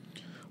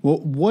 Well,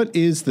 what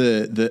is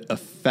the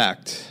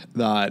effect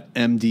that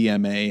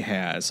MDMA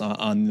has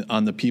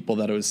on the people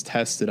that it was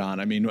tested on?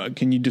 I mean,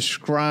 can you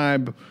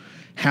describe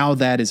how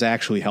that is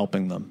actually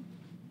helping them?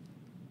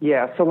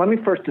 Yeah, so let me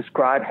first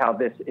describe how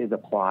this is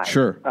applied.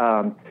 Sure.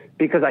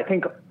 Because I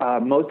think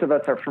most of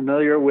us are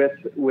familiar with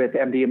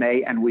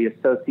MDMA, and we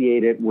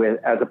associate it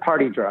as a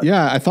party drug.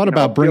 Yeah, I thought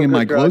about bringing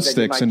my glow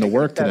sticks into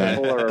work today.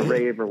 Or a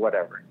rave or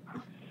whatever.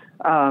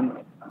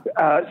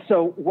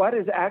 So what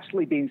is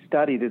actually being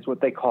studied is what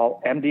they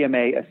call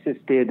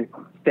MDMA-assisted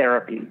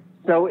therapy.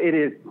 So it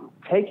is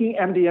taking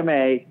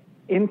MDMA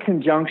in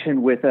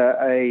conjunction with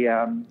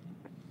a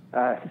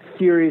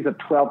series of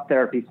 12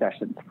 therapy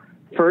sessions.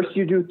 First,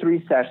 you do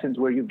 3 sessions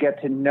where you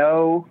get to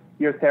know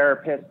your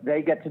therapist,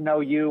 they get to know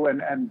you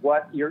and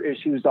what your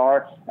issues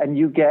are, and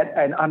you get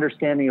an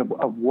understanding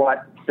of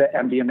what the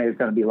MDMA is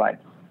going to be like.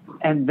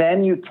 And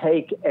then you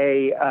take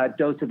a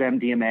dose of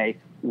MDMA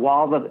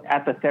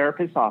at the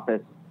therapist's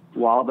office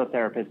while the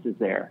therapist is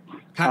there.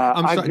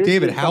 I'm sorry,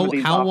 David, how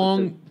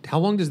long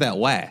does that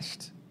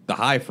last? The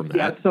high from that?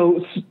 Yeah,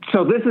 so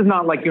this is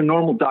not like your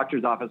normal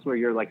doctor's office where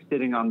you're like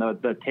sitting on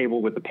the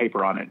table with the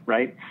paper on it,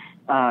 right?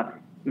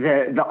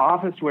 The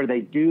office where they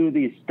do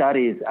these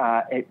studies,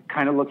 it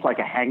kind of looks like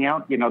a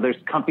hangout.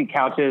 There's comfy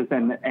couches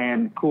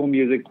and cool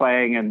music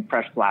playing and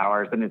fresh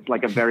flowers, and it's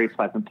like a very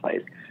pleasant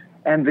place.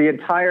 And the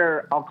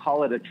entire, I'll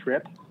call it a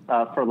trip,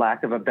 for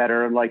lack of a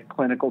better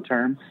clinical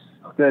term,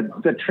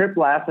 the trip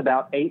lasts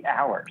about 8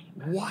 hours.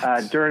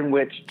 What? During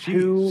which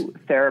 2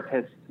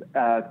 therapists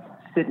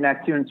sit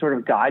next to you and sort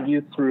of guide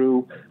you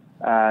through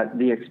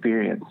the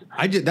experience.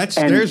 That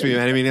scares me,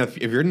 man. I mean, if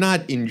you're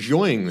not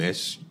enjoying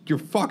this, you're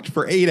fucked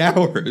for 8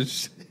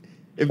 hours.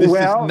 If this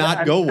does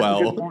not go well.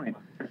 That's a good point.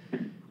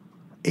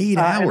 8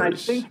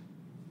 hours. And I think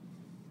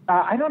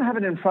I don't have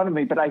it in front of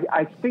me, but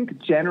I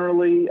think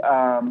generally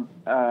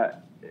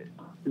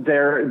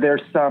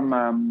there's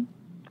some.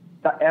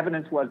 The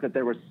evidence was that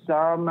there was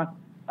some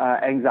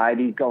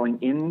anxiety going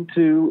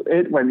into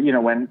it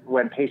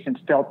when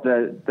patients felt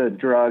the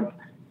drug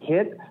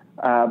hit.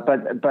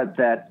 But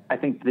that I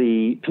think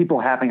the people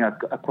having a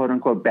quote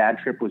unquote bad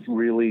trip was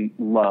really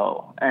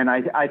low. And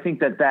I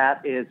think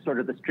that is sort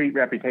of the street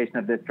reputation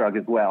of this drug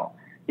as well.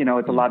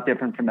 It's a lot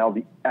different from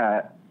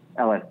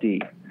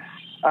LSD.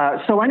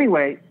 So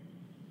anyway,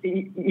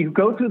 you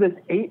go through this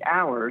 8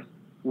 hours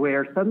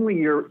where suddenly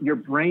your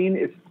brain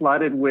is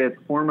flooded with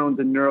hormones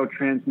and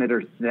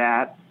neurotransmitters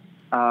that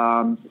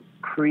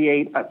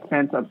create a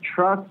sense of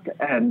trust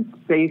and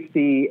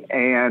safety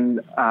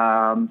and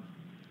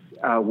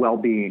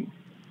well-being.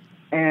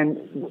 And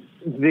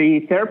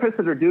the therapists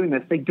that are doing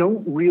this, they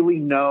don't really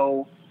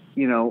know,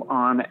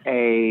 on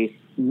a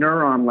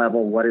neuron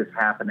level what is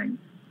happening.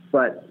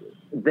 but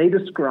they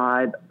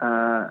describe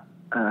the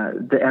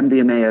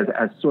MDMA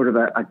as sort of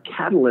a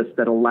catalyst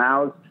that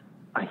allows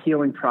a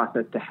healing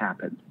process to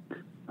happen.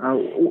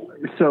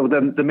 So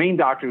the main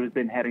doctor who's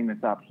been heading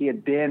this up, he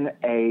had been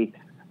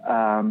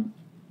an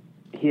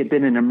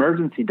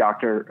emergency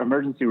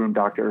room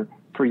doctor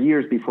for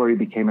years before he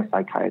became a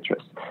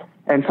psychiatrist.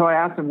 And so I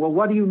asked him, well,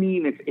 what do you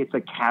mean if it's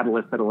a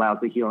catalyst that allows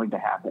the healing to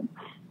happen?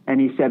 And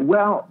he said,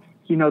 well,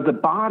 the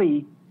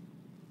body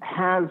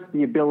has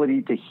the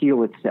ability to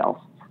heal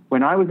itself.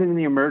 When I was in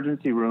the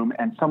emergency room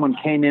and someone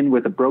came in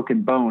with a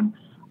broken bone,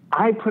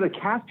 I put a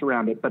cast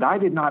around it, but I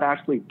did not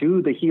actually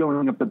do the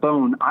healing of the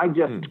bone. I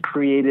just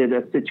created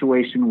a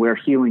situation where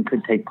healing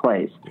could take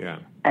place. Yeah.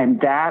 And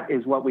that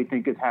is what we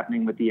think is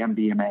happening with the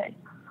MDMA.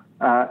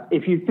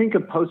 If you think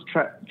of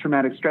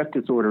post-traumatic stress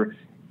disorder,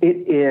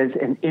 it is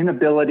an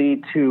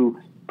inability to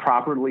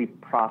properly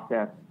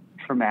process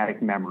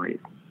traumatic memories.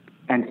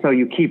 And so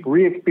you keep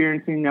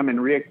re-experiencing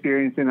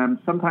them,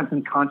 sometimes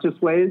in conscious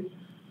ways,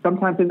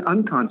 sometimes in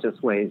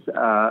unconscious ways,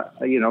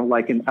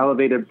 like an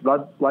elevated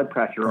blood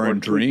pressure or in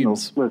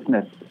dreams.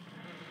 Sleeplessness.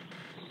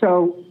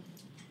 So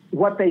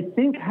what they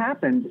think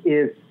happens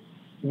is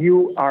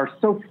you are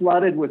so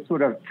flooded with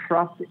sort of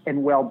trust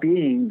and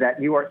well-being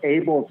that you are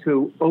able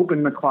to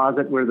open the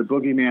closet where the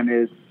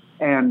boogeyman is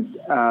and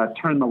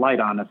turn the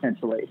light on,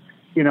 essentially,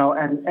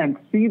 and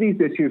see these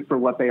issues for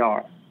what they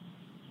are.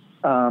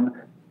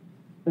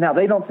 Now,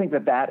 they don't think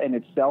that in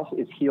itself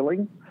is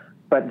healing,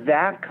 but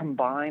that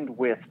combined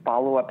with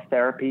follow-up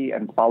therapy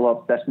and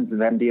follow-up sessions of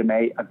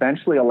MDMA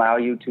eventually allow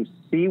you to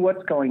see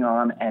what's going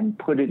on and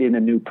put it in a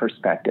new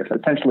perspective,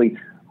 essentially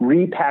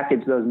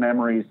repackage those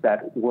memories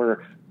that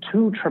were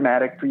too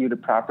traumatic for you to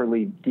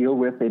properly deal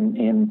with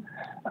in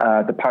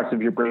the parts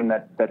of your brain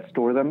that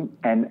store them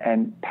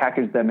and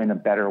package them in a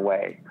better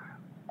way.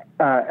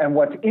 And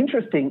what's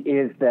interesting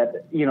is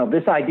that,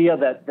 this idea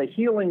that the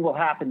healing will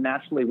happen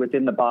naturally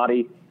within the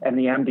body and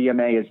the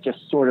MDMA is just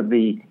sort of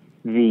the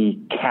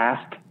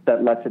cast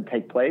that lets it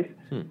take place.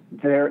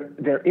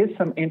 There is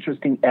some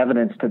interesting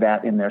evidence to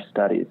that in their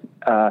studies.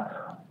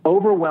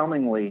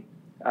 Overwhelmingly,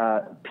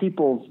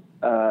 people's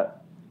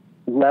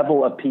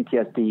level of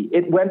PTSD,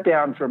 it went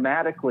down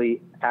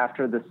dramatically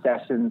after the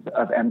sessions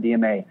of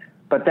MDMA.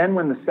 But then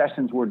when the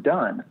sessions were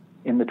done,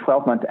 in the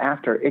 12 months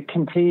after, it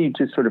continued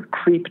to sort of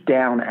creep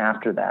down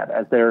after that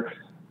as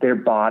their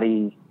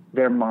body,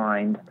 their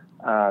mind,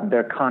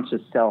 their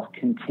conscious self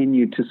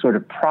continued to sort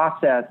of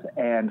process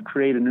and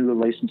create a new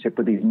relationship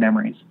with these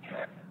memories.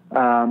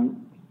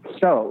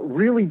 So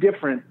really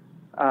different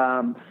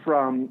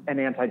from an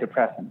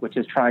antidepressant, which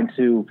is trying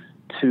to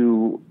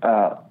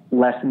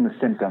lessen the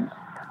symptoms.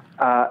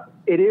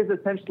 It is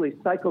essentially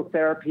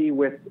psychotherapy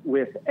with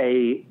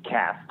a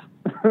cast.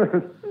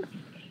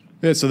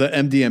 Yeah, so the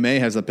MDMA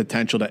has the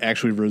potential to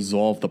actually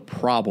resolve the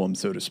problem,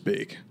 so to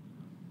speak.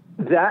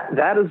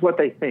 That is what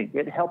they think.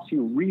 It helps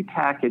you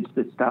repackage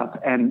this stuff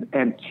and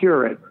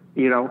cure it,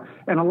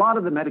 And a lot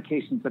of the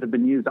medications that have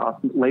been used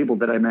off-label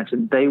that I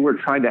mentioned, they were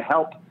trying to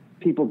help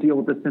people deal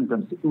with the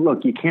symptoms.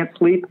 Look, you can't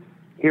sleep.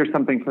 Here's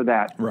something for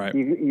that. Right.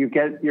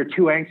 You're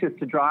too anxious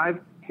to drive.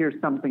 Here's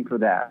something for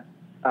that.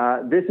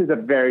 This is a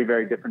very,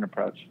 very different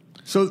approach.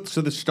 So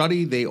the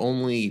study, they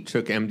only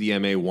took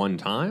MDMA one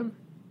time?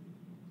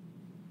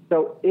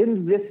 So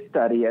in this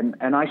study, and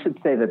I should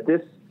say that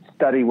this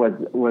study was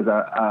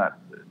a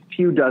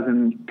few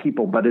dozen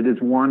people, but it is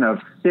one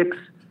of 6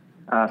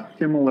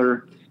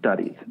 similar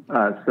studies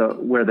so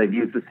where they've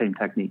used the same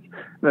technique.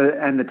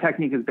 And the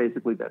technique is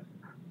basically this.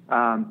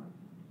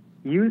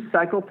 Use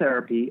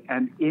psychotherapy,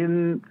 and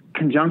in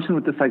conjunction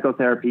with the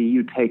psychotherapy,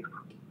 you take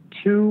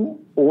 2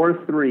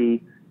 or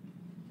 3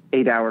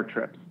 8-hour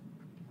trips.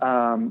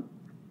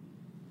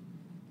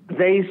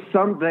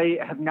 They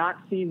have not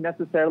seen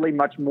necessarily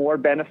much more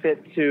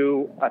benefit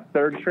to a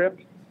 3rd trip.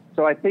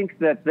 So I think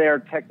that their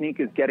technique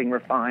is getting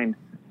refined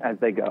as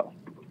they go.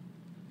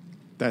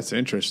 That's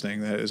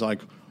interesting. That is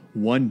like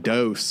one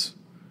dose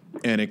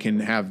and it can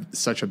have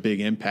such a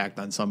big impact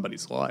on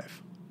somebody's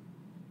life.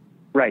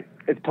 Right.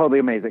 It's totally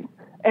amazing.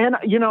 And,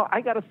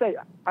 I got to say,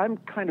 I'm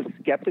kind of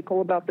skeptical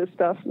about this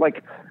stuff.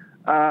 Like,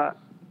 I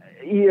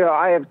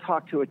have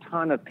talked to a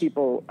ton of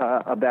people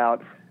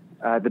about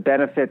the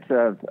benefits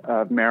of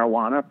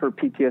marijuana for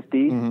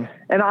PTSD. Mm-hmm.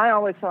 And I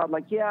always thought,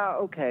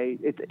 okay,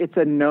 it's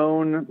a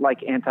known,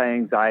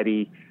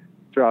 anti-anxiety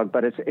drug,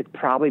 but it's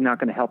probably not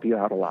going to help you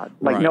out a lot.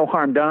 Right. No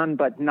harm done,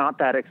 but not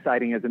that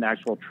exciting as an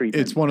actual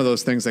treatment. It's one of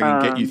those things that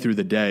can get you through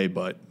the day,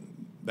 but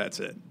that's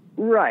it.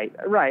 Right.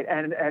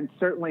 And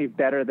certainly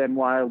better than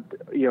wild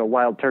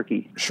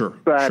turkey. Sure.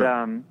 But,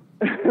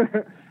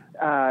 sure.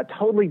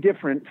 Totally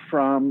different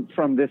from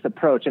this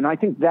approach. And I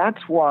think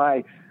that's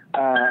why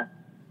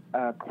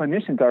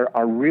clinicians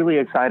are really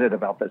excited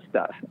about this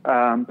stuff.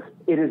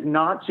 It is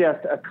not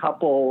just a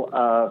couple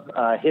of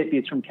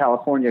hippies from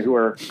California who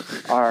are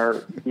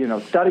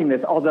studying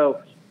this,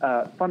 although,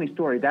 funny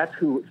story, that's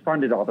who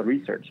funded all the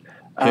research.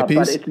 But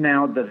it's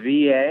now the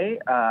VA,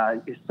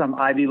 some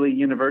Ivy League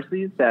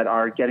universities that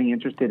are getting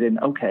interested in,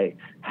 okay,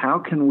 how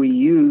can we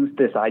use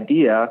this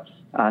idea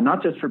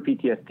not just for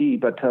PTSD,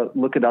 but to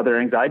look at other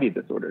anxiety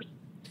disorders.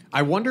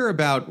 I wonder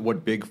about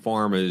what Big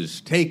Pharma's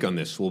take on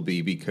this will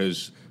be,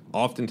 because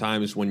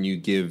oftentimes when you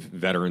give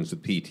veterans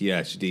with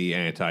PTSD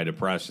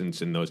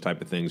antidepressants and those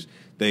type of things,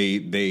 they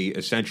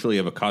essentially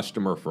have a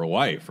customer for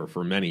life or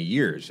for many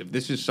years. If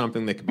this is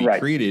something that can be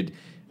treated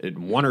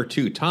one or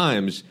two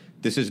times,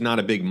 this is not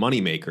a big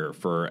moneymaker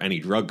for any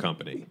drug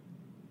company.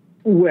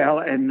 Well,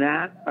 and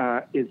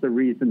that is the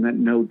reason that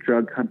no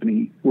drug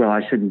company, well,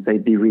 I shouldn't say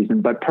the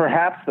reason, but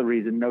perhaps the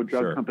reason no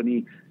drug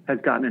company has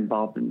gotten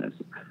involved in this.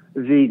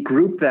 The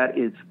group that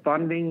is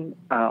funding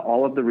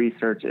all of the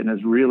research and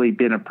has really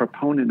been a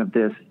proponent of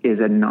this is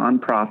a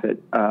nonprofit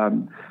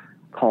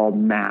called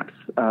MAPS,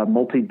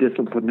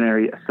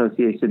 Multidisciplinary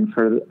Association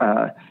for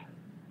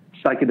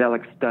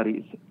Psychedelic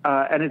Studies.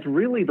 And it's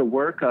really the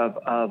work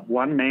of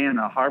one man,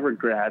 a Harvard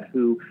grad,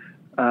 who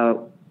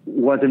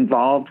was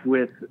involved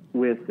with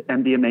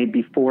MDMA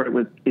before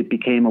it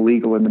became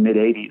illegal in the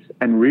mid-'80s,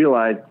 and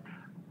realized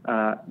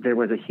there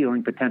was a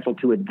healing potential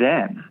to it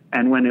then.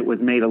 And when it was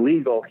made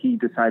illegal, he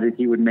decided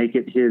he would make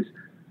it his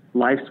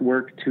life's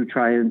work to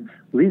try and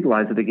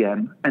legalize it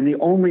again. And the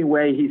only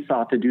way he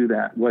sought to do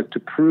that was to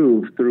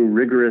prove through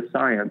rigorous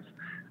science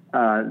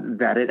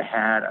that it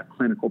had a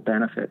clinical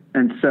benefit.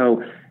 And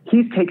so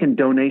he's taken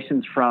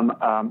donations from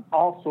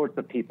all sorts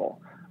of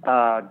people.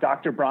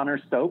 Dr.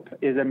 Bronner Soap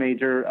is a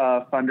major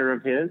funder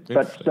of his,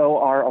 but so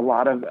are a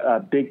lot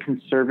of big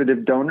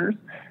conservative donors,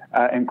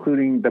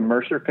 including the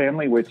Mercer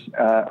family, which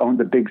owns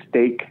a big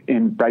stake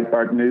in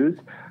Breitbart News.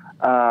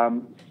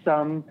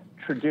 Some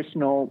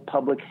traditional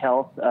public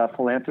health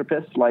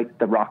philanthropists, like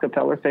the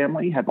Rockefeller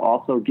family, have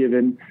also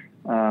given,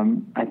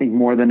 I think,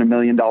 more than $1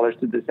 million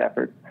to this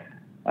effort.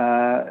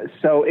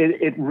 So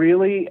it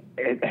really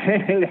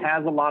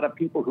has a lot of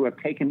people who have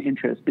taken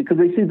interest because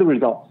they see the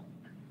results.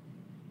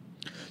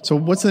 So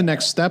what's the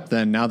next step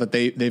then, now that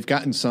they've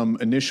gotten some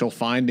initial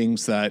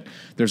findings that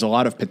there's a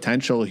lot of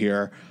potential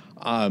here?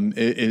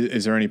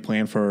 Is there any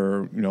plan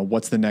for,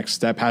 what's the next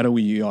step? How do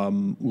we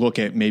look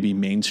at maybe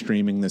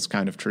mainstreaming this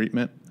kind of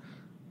treatment?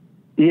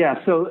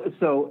 Yeah,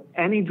 so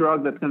any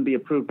drug that's going to be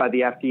approved by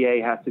the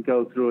FDA has to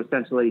go through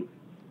essentially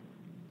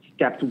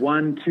steps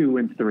 1, 2,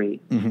 and 3.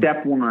 Mm-hmm.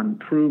 Step 1,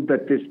 prove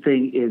that this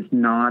thing is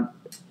not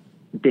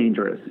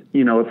dangerous.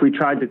 If we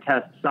tried to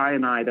test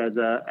cyanide as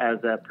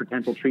a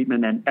potential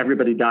treatment and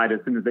everybody died as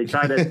soon as they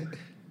tried it,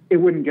 it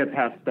wouldn't get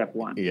past step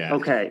 1. Yeah.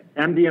 Okay,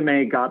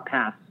 MDMA got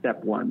past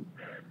step 1.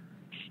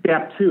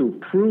 Step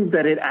 2, prove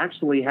that it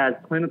actually has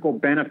clinical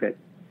benefit.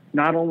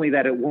 Not only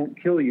that it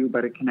won't kill you,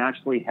 but it can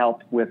actually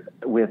help with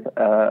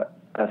a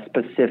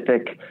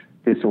specific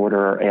disorder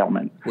or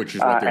ailment. Which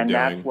is what they're doing.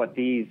 And that's what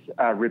these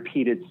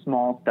repeated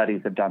small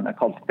studies have done. They're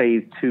called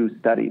phase 2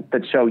 studies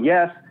that show,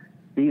 yes,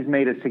 these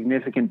made a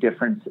significant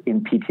difference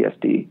in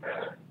PTSD.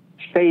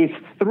 Phase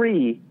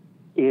 3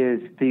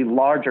 is the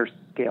larger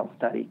scale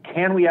study.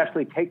 Can we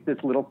actually take this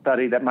little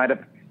study that might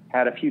have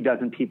had a few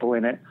dozen people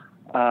in it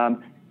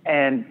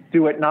and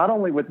do it not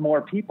only with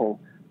more people,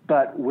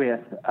 but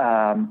with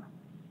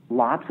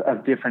lots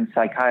of different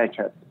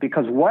psychiatrists?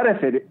 Because what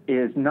if it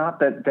is not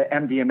that the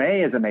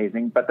MDMA is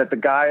amazing, but that the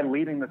guy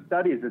leading the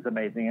studies is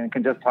amazing and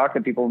can just talk to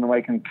people in a way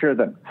it can cure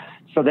them?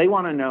 So they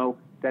want to know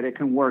that it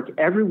can work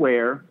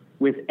everywhere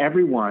with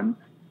everyone.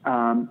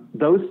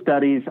 Those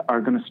studies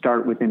are going to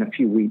start within a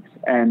few weeks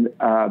and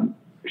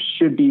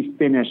should be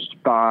finished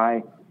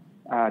by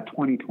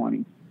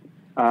 2020.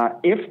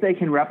 If they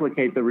can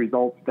replicate the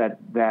results that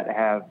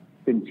have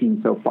been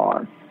seen so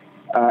far,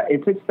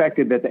 it's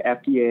expected that the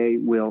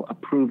FDA will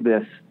approve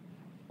this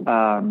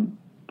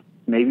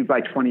maybe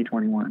by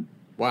 2021.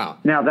 Wow.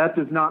 Now, that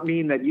does not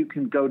mean that you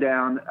can go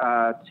down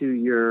to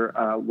your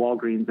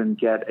Walgreens and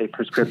get a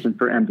prescription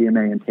for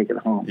MDMA and take it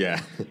home.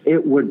 Yeah.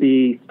 It would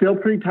be still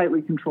pretty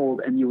tightly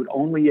controlled, and you would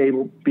only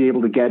be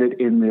able to get it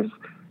in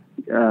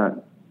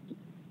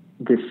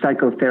this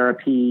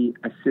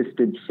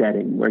psychotherapy-assisted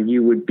setting where it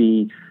would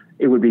be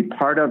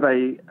part of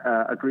a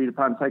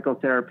agreed-upon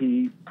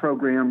psychotherapy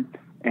program,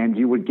 and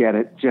you would get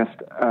it just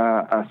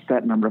a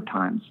set number of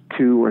times,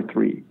 2 or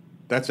 3.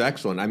 That's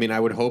excellent. I mean, I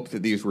would hope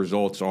that these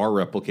results are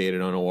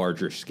replicated on a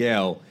larger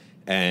scale.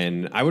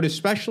 And I would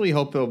especially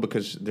hope, though,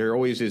 because there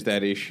always is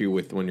that issue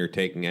with when you're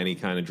taking any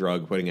kind of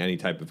drug, putting any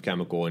type of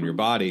chemical in your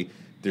body,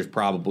 there's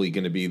probably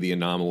going to be the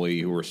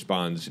anomaly who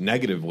responds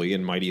negatively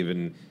and might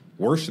even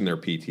worsen their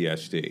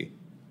PTSD.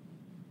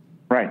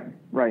 Right.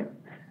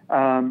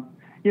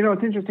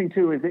 What's interesting,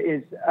 too,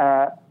 is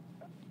I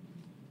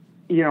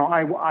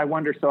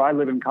wonder, so I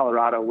live in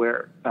Colorado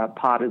where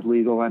pot is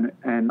legal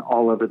and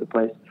all over the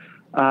place.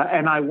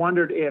 And I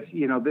wondered if,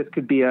 this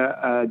could be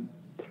a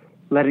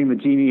letting the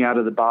genie out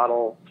of the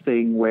bottle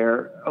thing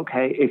where,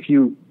 okay, if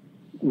you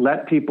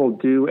let people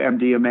do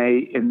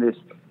MDMA in this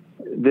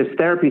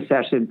therapy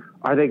session,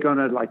 are they going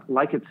to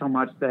like it so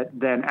much that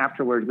then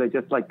afterwards they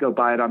just go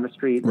buy it on the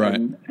street, right,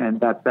 and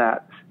that's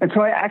that. And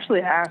so I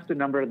actually asked a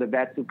number of the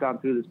vets who've gone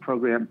through this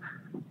program,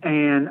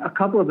 and a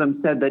couple of them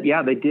said that,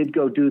 yeah, they did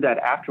go do that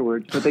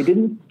afterwards, but they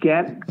didn't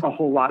get a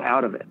whole lot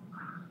out of it.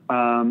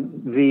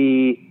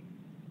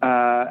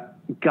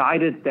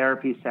 guided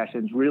therapy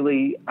sessions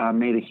really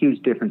made a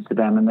huge difference to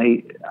them. And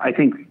I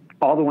think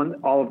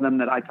all of them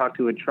that I talked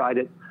to had tried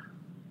it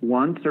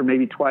once or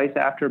maybe twice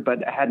after,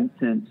 but hadn't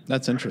since.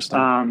 That's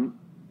interesting.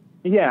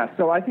 Yeah,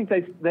 so I think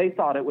they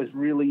thought it was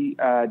really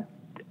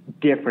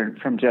different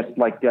from just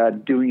like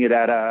doing it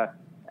at a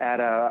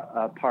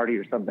party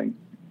or something.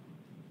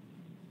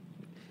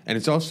 And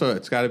it's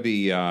got to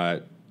be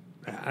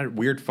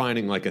weird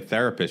finding like a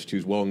therapist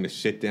who's willing to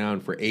sit down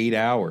for 8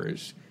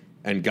 hours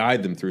and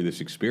guide them through this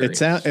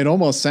experience. It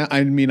almost sounds,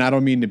 I mean, I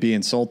don't mean to be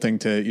insulting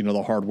to,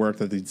 the hard work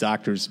that these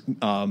doctors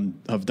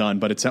have done,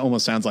 but it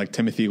almost sounds like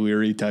Timothy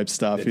Leary type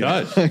stuff. It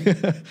does.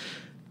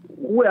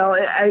 Well,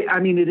 I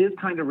mean, it is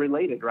kind of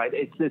related, right?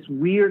 It's this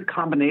weird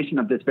combination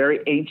of this very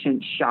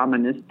ancient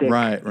shamanistic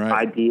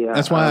idea.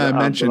 That's why I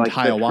mentioned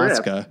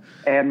ayahuasca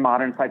and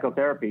modern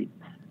psychotherapy.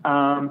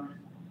 So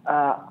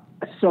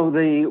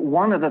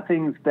one of the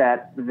things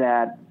that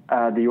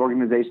the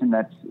organization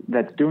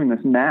that's doing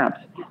this MAPS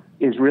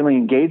is really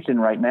engaged in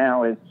right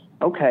now is,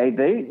 okay,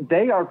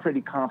 they are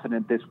pretty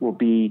confident this will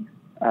be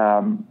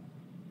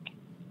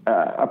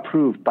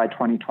approved by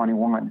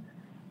 2021.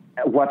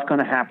 What's going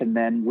to happen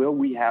then? Will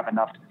we have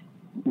enough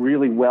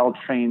really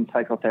well-trained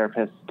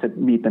psychotherapists to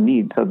meet the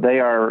needs? So they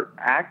are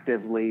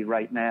actively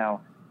right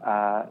now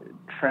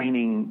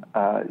training,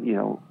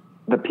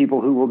 the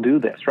people who will do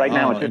this. Right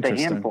now, it's just a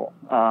handful,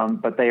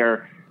 but they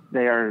are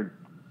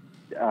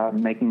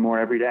making more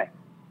every day.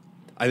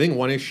 I think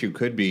one issue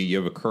could be you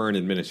have a current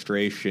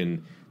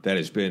administration that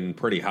has been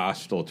pretty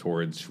hostile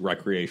towards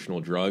recreational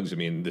drugs. I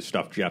mean, the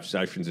stuff Jeff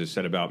Sessions has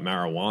said about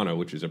marijuana,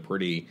 which is a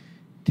pretty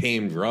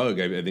tame drug,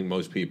 I think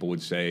most people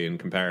would say, in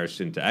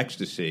comparison to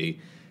ecstasy,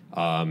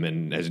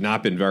 and has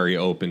not been very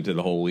open to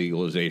the whole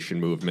legalization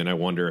movement. I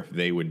wonder if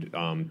they would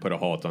put a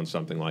halt on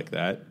something like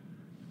that.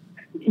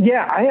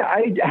 Yeah,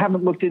 I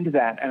haven't looked into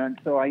that, and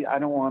so I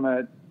don't want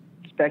to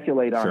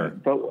speculate on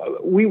it,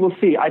 but we will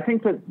see. I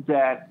think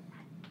that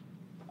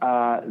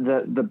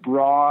the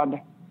broad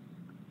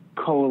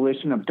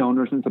coalition of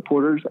donors and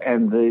supporters,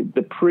 and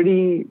the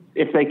pretty,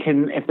 if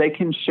they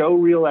can show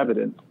real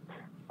evidence,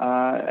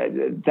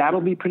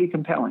 that'll be pretty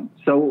compelling.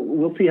 So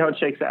we'll see how it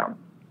shakes out.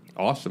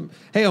 Awesome.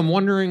 Hey, I'm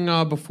wondering,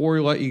 before we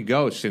let you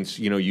go, since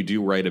you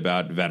do write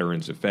about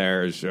Veterans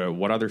Affairs,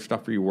 what other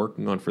stuff are you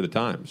working on for the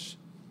Times?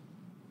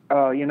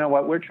 You know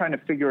what? We're trying to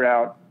figure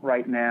out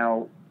right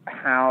now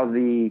how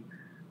the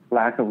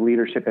lack of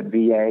leadership at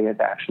VA is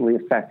actually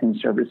affecting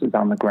services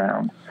on the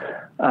ground.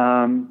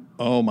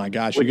 Oh my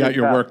gosh, you got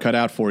your work cut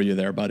out for you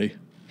there, buddy.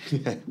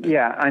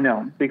 Yeah, I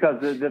know,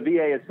 because the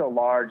VA is so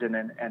large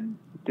and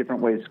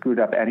different ways screwed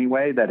up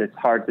anyway that it's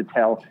hard to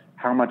tell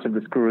how much of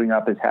the screwing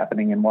up is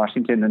happening in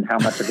Washington and how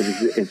much of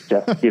it is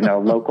just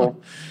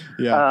local.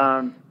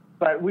 Yeah.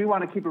 But we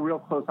want to keep a real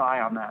close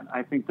eye on that.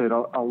 I think that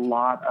a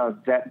lot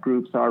of vet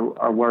groups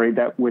are worried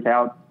that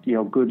without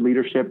good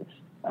leadership,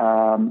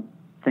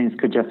 things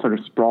could just sort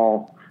of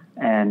sprawl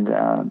and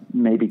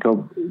maybe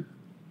go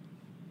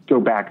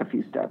back a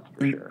few steps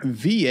for sure.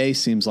 VA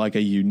seems like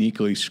a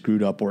uniquely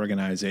screwed up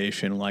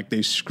organization. Like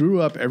they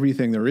screw up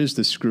everything there is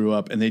to screw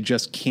up, and they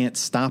just can't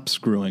stop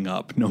screwing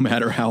up, no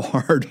matter how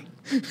hard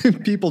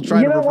people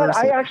try to reverse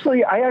it.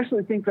 I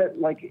actually think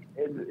that like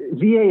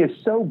VA is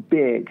so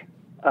big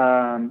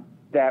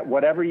that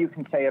whatever you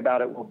can say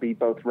about it will be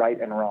both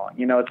right and wrong.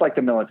 It's like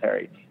the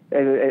military.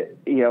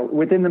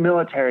 Within the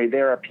military,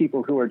 there are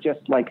people who are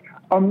just like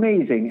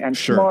amazing and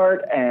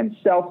smart and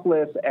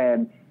selfless,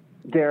 and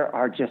there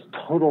are just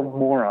total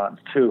morons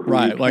too who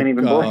can't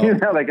even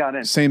believe how they got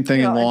in. Same thing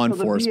in law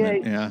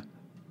enforcement. The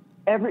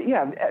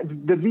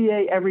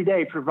VA every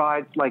day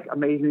provides like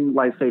amazing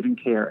life-saving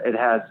care. It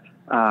has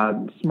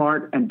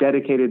smart and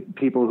dedicated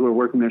people who are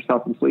working there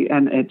selflessly,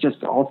 and it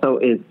just also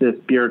is this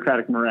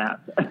bureaucratic morass.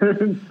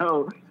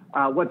 So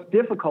what's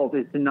difficult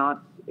is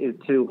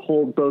to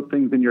hold both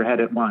things in your head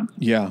at once.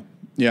 Yeah.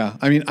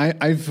 I mean,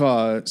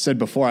 I've said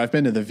before, I've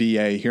been to the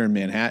VA here in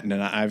Manhattan,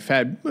 and I've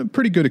had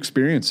pretty good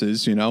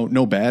experiences,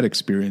 no bad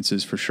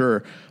experiences for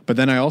sure. But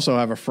then I also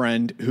have a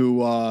friend who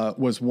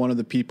was one of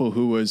the people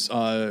who was,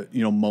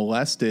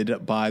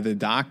 molested by the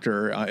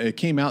doctor. It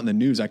came out in the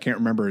news. I can't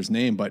remember his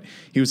name, but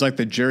he was like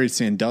the Jerry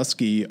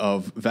Sandusky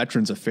of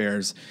Veterans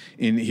Affairs.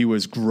 And he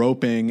was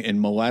groping and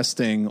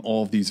molesting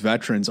all of these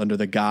veterans under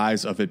the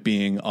guise of it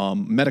being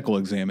medical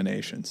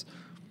examinations.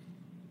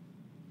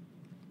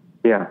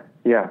 Yeah.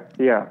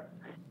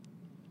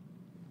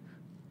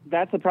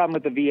 That's the problem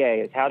with the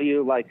VA is how do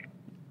you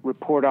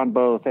report on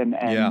both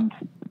and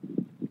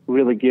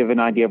really give an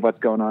idea of what's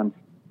going on.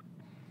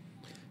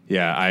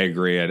 Yeah, I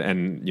agree.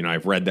 And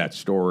I've read that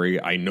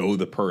story. I know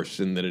the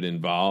person that it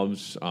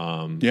involves.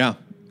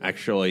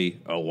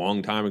 Actually, a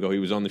long time ago, he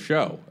was on the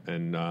show.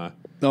 And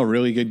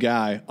really good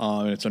guy.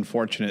 It's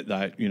unfortunate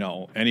that,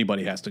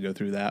 anybody has to go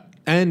through that.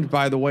 And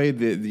by the way,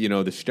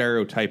 the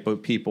stereotype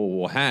of people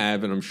will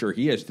have, and I'm sure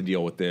he has to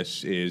deal with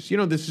this, is,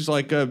 this is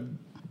like a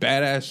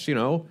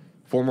badass,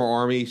 former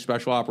Army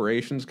special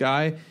operations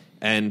guy.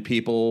 And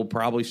people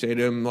probably say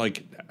to him,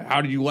 like, how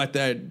did you let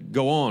that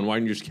go on? Why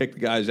didn't you just kick the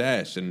guy's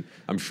ass? And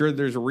I'm sure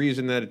there's a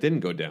reason that it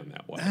didn't go down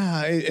that way.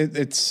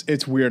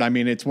 It's weird. I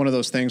mean, it's one of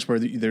those things where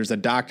there's a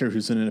doctor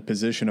who's in a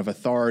position of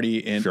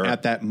authority, and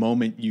at that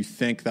moment you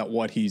think that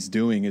what he's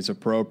doing is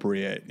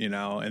appropriate,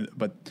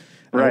 but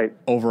right.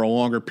 Over a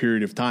longer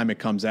period of time, it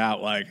comes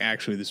out like,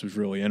 actually, this was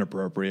really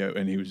inappropriate,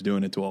 and he was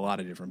doing it to a lot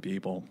of different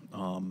people.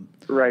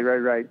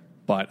 Right.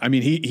 But, I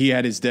mean, he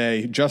had his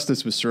day.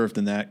 Justice was served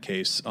in that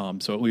case,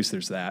 so at least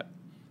there's that.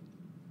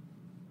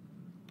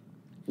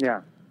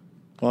 Yeah.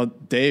 Well,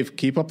 Dave,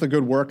 keep up the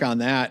good work on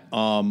that.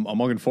 I'm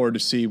looking forward to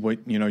see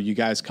what, you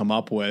guys come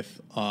up with.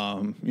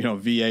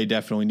 VA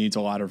definitely needs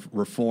a lot of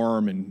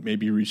reform and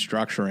maybe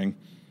restructuring.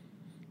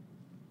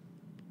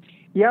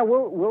 Yeah,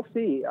 we'll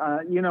see.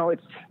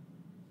 It's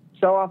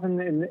so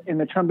often in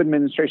the Trump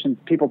administration,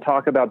 people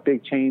talk about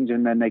big change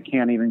and then they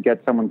can't even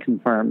get someone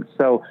confirmed.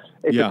 So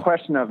it's a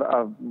question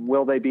of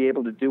will they be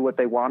able to do what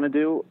they want to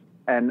do?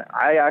 And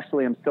I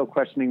actually am still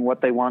questioning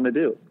what they want to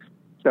do.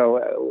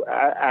 So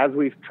as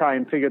we try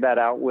and figure that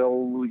out,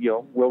 we'll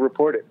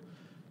report it.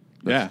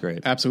 That's great.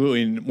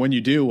 Absolutely. And when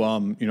you do,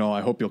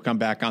 I hope you'll come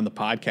back on the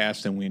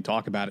podcast and we can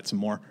talk about it some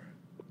more.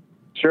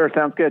 Sure.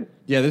 Sounds good.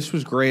 Yeah, this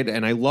was great.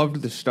 And I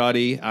loved the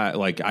study.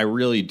 I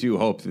really do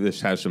hope that this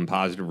has some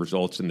positive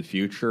results in the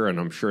future. And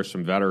I'm sure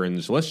some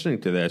veterans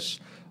listening to this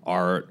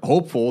are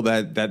hopeful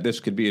that this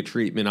could be a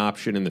treatment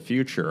option in the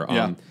future.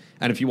 Yeah.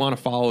 And if you want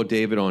to follow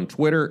David on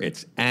Twitter,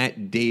 it's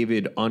at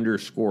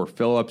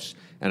David_Phillips.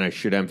 And I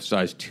should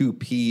emphasize 2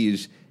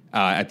 P's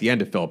at the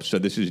end of Phillips. So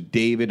this is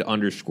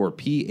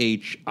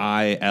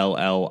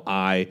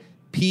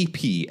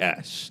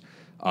David_PhillipPPS.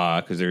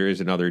 Because there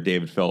is another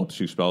David Phillips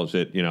who spells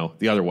it,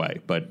 the other way.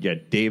 But yeah,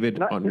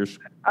 David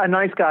a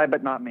nice guy,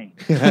 but not me.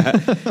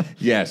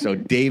 Yeah, so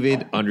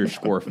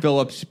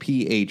David_Phillips,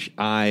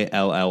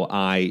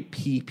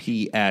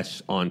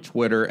 PhillipPPS on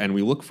Twitter. And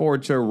we look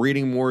forward to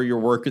reading more of your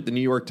work at the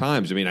New York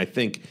Times. I mean, I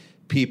think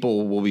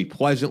people will be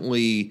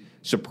pleasantly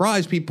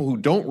surprised, people who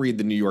don't read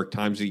the New York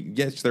Times.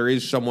 Yes, there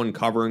is someone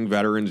covering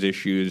veterans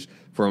issues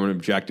from an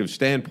objective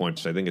standpoint.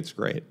 So I think it's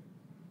great.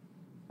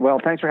 Well,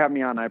 thanks for having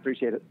me on. I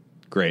appreciate it.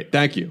 Great.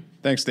 Thank you.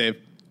 Thanks, Dave.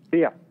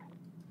 See ya.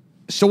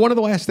 So one of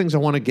the last things I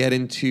want to get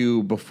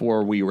into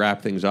before we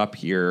wrap things up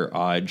here,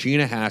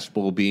 Gina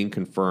Haspel being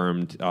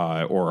confirmed,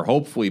 or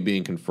hopefully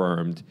being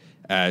confirmed,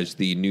 as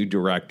the new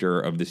director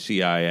of the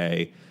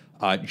CIA.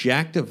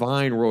 Jack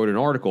Devine wrote an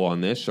article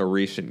on this, a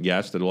recent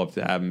guest. I'd love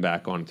to have him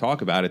back on and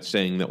talk about it,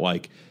 saying that,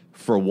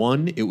 for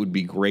one, it would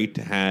be great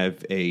to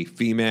have a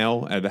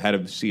female at the head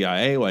of the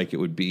CIA, it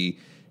would be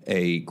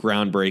a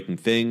groundbreaking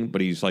thing, but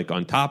he's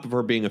on top of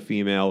her being a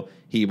female,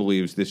 he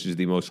believes this is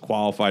the most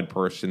qualified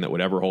person that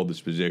would ever hold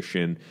this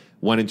position,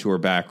 went into her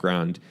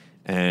background,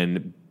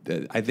 and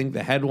I think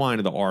the headline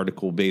of the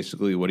article,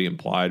 basically what he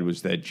implied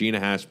was that Gina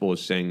Haspel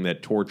is saying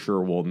that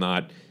torture will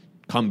not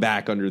come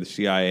back under the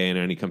CIA in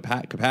any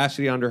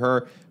capacity under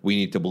her. We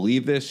need to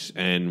believe this,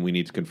 and we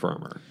need to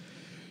confirm her.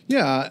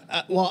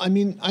 Yeah, well, I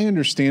mean, I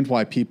understand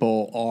why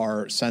people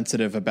are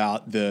sensitive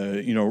about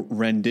the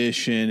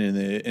rendition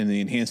and the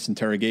enhanced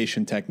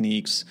interrogation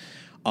techniques,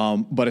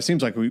 but it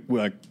seems like we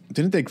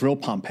didn't they grill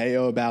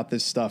Pompeo about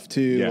this stuff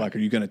too? Yeah. Are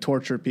you going to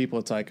torture people?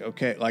 It's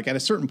okay, at a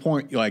certain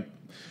point,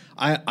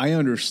 I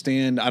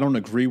understand. I don't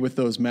agree with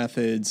those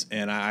methods,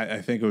 and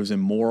I think it was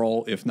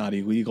immoral, if not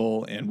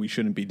illegal, and we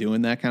shouldn't be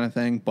doing that kind of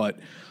thing. But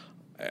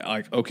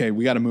okay,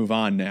 we got to move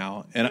on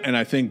now. And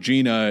I think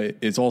Gina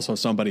is also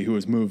somebody who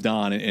has moved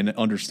on and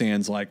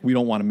understands, we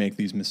don't want to make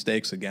these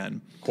mistakes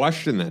again.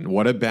 Question then,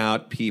 what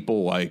about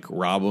people like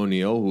Rob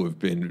O'Neill, who have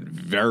been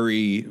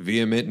very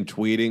vehement in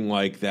tweeting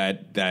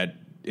that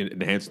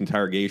enhanced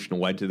interrogation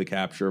led to the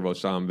capture of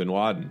Osama bin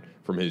Laden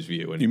from his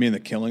view? And you mean the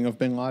killing of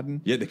bin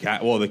Laden? Yeah, the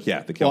killing.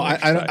 Well,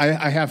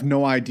 I have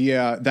no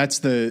idea. That's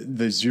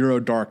the Zero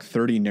Dark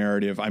 30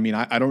 narrative. I mean,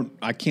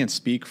 I can't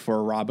speak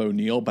for Rob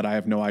O'Neill, but I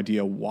have no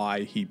idea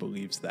why he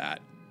believes that.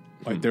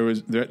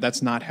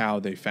 That's not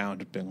how they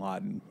found bin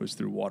Laden, was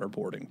through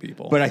waterboarding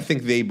people. But I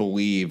think they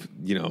believe,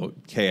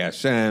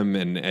 KSM,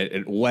 and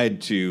it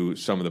led to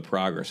some of the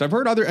progress. I've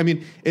heard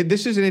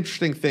this is an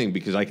interesting thing,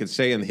 because I could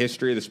say in the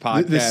history of this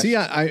podcast, the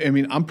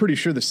CIA. I'm pretty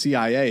sure the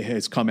CIA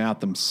has come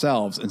out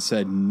themselves and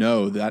said,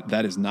 no,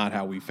 that is not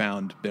how we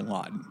found bin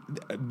Laden.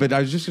 But I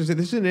was just going to say,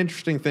 this is an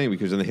interesting thing,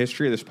 because in the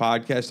history of this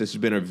podcast, this has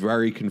been a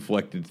very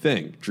conflicted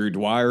thing. Drew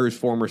Dwyer, who's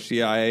former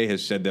CIA,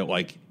 has said that,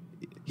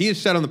 he has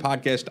said on the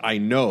podcast, I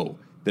know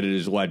that it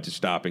has led to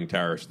stopping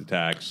terrorist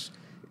attacks.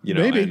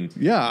 Maybe.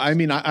 Yeah.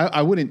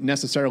 I wouldn't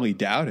necessarily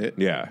doubt it.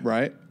 Yeah.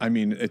 Right?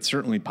 It's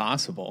certainly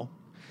possible.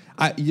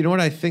 You know what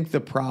I think the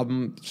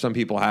problem some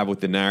people have with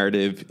the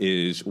narrative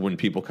is when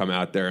people come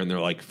out there and they're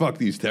like, fuck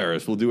these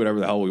terrorists, we'll do whatever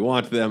the hell we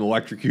want to them,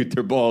 electrocute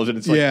their balls. And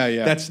it's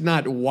that's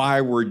not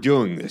why we're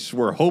doing this.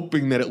 We're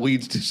hoping that it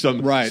leads to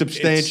some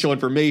substantial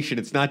information.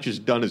 It's not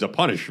just done as a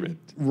punishment.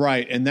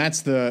 Right. And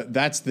that's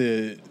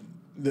the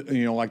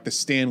like the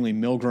Stanley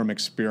Milgram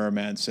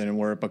experiments and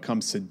where it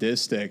becomes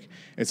sadistic.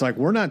 It's like,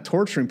 we're not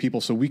torturing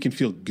people so we can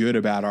feel good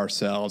about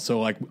ourselves. So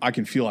like, I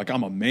can feel like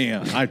I'm a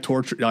man. I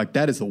torture, like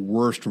that is the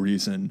worst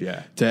reason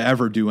to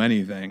ever do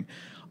anything.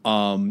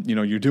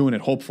 You're doing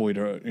it hopefully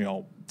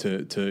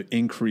to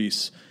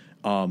increase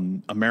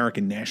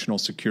American national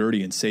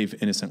security and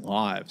save innocent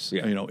lives,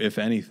 if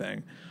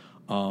anything.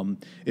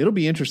 It'll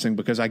be interesting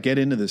because I get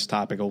into this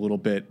topic a little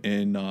bit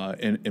in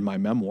my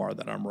memoir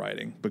that I'm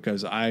writing,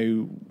 because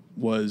I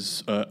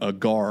was a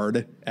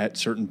guard at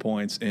certain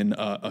points in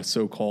a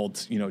so-called,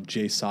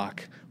 JSOC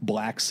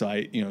black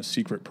site,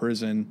 secret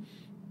prison.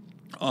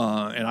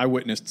 And I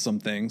witnessed some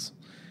things,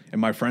 and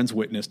my friends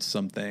witnessed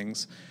some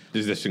things.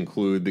 Does this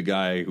include the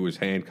guy who was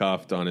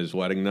handcuffed on his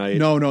wedding night?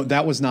 No,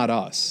 that was not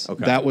us.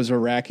 Okay. That was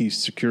Iraqi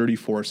security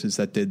forces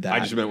that did that. I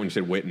just meant when you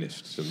said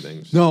witnessed some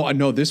things.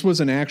 No, this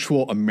was an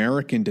actual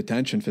American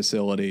detention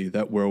facility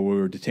where we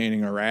were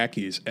detaining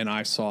Iraqis, and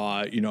I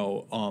saw,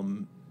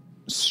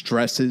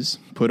 stresses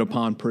put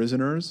upon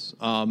prisoners.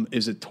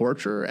 Is it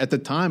torture? At the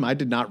time, I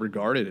did not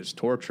regard it as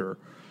torture.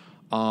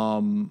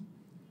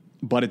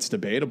 But it's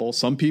debatable.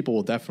 Some people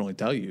will definitely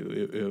tell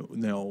you,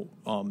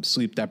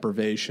 sleep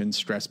deprivation,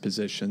 stress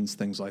positions,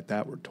 things like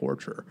that were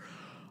torture.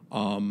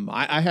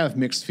 I have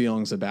mixed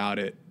feelings about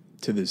it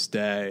to this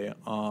day.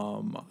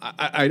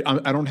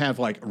 I don't have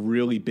like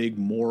really big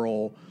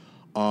moral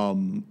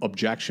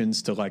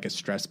objections to like a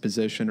stress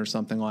position or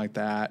something like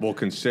that. Well,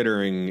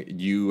 considering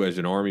you as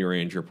an Army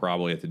Ranger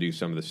probably have to do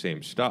some of the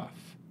same stuff.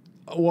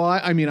 Well,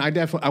 I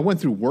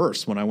went through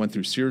worse when I went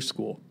through SEER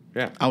school.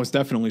 Yeah, I was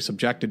definitely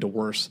subjected to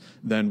worse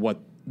than what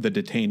the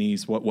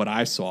detainees, what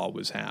I saw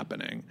was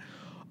happening.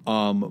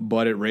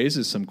 But it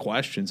raises some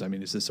questions. I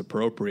mean, is this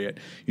appropriate?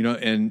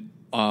 And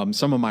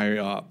some of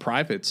my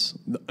privates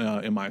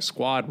in my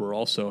squad were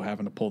also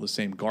having to pull the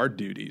same guard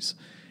duties,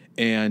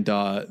 and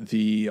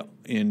the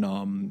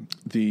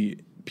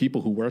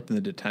people who worked in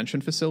the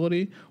detention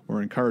facility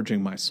were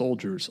encouraging my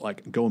soldiers,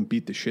 like, go and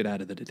beat the shit out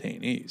of the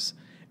detainees.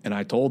 And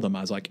I told them,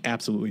 I was like,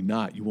 absolutely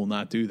not. You will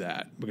not do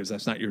that, because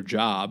that's not your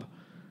job.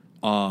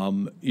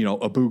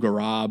 Abu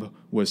Ghraib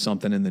was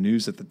something in the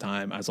news at the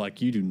time. I was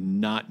like,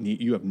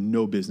 you have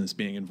no business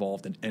being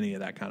involved in any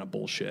of that kind of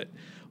bullshit.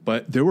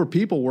 But there were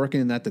people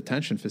working in that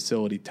detention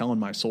facility telling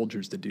my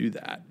soldiers to do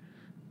that.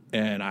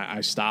 And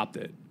I stopped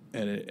it.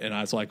 And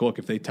I was like, look,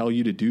 if they tell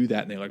you to do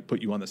that and they like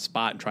put you on the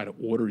spot and try to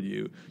order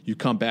you, you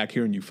come back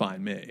here and you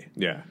find me.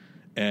 Yeah.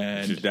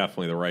 And which is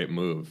definitely the right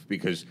move,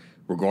 because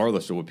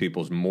regardless of what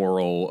people's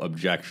moral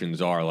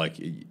objections are, like,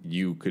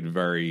 you could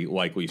very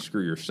likely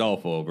screw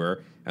yourself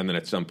over, and then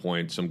at some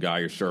point, some guy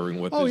you're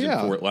serving with is in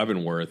Fort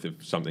Leavenworth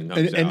if something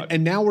comes out.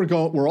 And now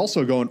we're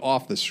also going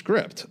off the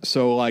script.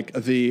 So like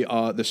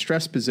the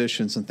stress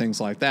positions and things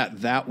like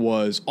that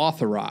was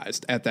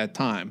authorized at that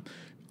time.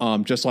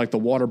 Just like the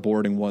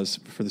waterboarding was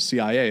for the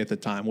CIA at the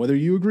time, whether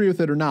you agree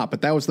with it or not,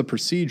 but that was the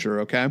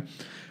procedure, okay?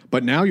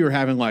 But now you're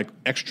having like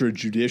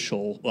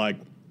extrajudicial, like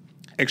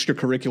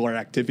extracurricular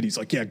activities,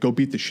 like, yeah, go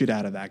beat the shit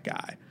out of that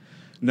guy.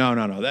 No.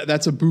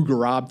 That's Abu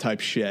Ghraib type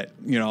shit,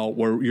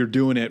 where you're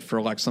doing it for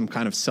like some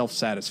kind of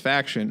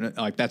self-satisfaction.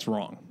 Like, that's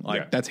wrong.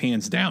 Like, that's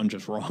hands down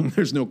just wrong.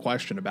 There's no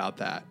question about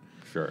that.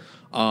 Sure.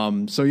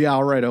 So yeah,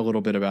 I'll write a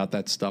little bit about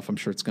that stuff. I'm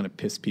sure it's going to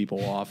piss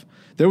people off.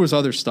 There was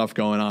other stuff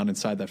going on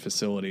inside that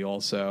facility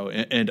also,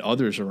 and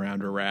others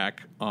around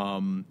Iraq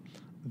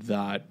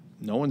that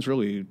no one's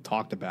really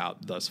talked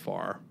about thus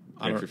far.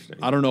 Interesting.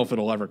 I don't know if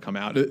it'll ever come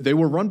out. They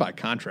were run by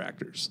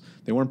contractors.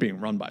 They weren't being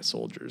run by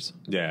soldiers.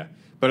 Yeah.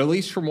 But at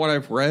least from what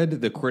I've read,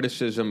 the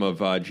criticism of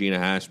Gina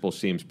Haspel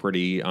seems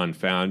pretty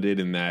unfounded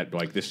in that,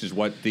 like, this is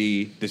what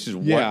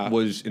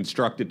was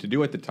instructed to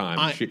do at the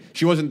time.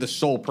 She wasn't the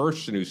sole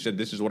person who said,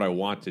 this is what I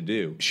want to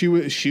do. She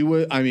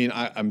was. I mean,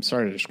 I'm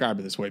sorry to describe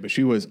it this way, but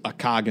she was a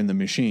cog in the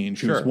machine.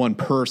 She was one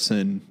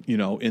person,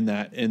 in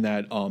that in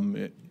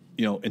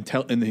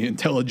the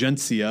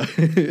intelligentsia,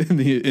 in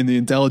the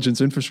intelligence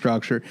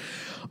infrastructure.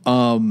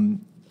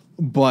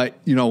 But,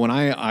 when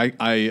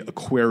I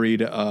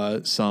queried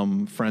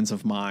some friends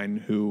of mine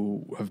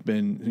who have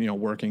been,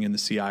 working in the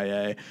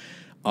CIA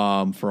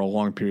for a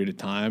long period of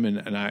time,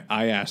 and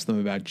I asked them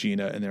about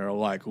Gina, and they were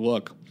like,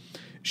 look,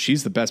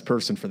 she's the best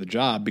person for the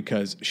job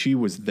because she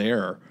was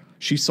there.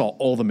 She saw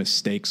all the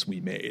mistakes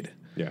we made.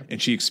 Yeah.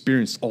 And she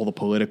experienced all the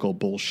political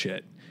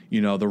bullshit.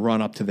 The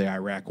run up to the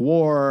Iraq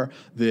war,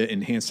 the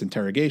enhanced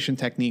interrogation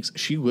techniques.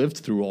 She lived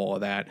through all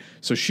of that.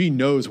 So she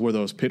knows where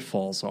those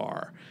pitfalls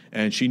are.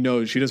 And she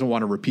knows she doesn't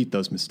want to repeat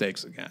those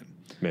mistakes again.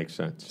 Makes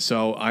sense.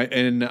 So I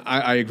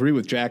agree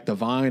with Jack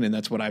Devine, and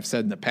that's what I've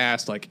said in the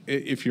past. Like,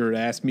 if you were to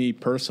ask me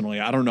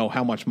personally, I don't know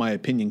how much my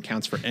opinion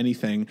counts for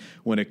anything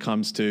when it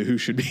comes to who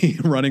should be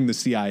running the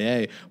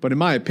CIA. But in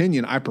my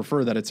opinion, I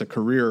prefer that it's a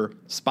career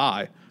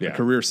spy, a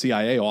career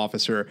CIA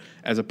officer,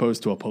 as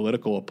opposed to a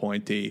political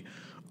appointee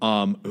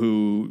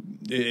who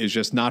is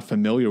just not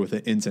familiar with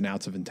the ins and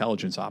outs of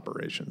intelligence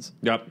operations.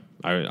 Yep.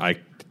 I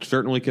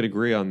certainly could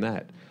agree on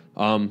that.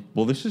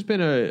 Well, this has been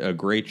a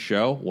great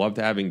show. Loved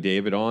having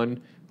David on.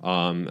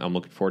 I'm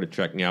looking forward to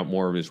checking out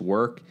more of his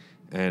work.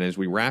 And as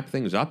we wrap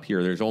things up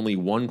here, there's only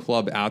one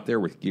club out there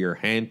with gear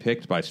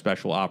handpicked by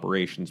Special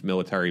Operations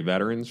military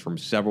veterans from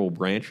several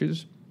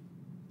branches,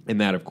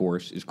 and that, of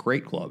course, is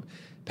Crate Club.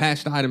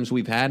 Past items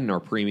we've had in our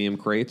premium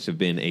crates have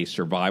been a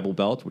survival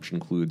belt, which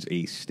includes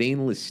a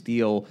stainless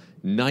steel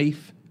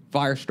knife,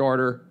 fire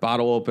starter,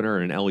 bottle opener,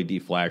 and an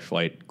LED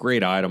flashlight.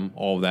 Great item.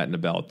 All of that in the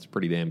belt. It's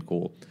pretty damn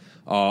cool.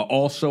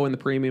 Also in the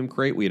premium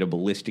crate, we had a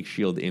ballistic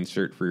shield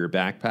insert for your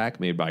backpack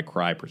made by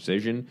Cry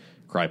Precision.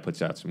 Cry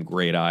puts out some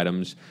great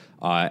items.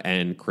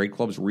 And Crate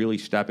Club's really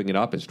stepping it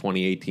up as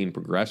 2018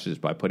 progresses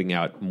by putting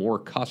out more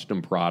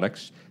custom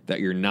products that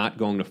you're not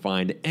going to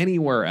find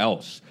anywhere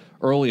else.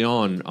 Early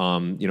on,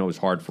 it was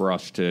hard for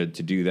us to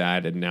do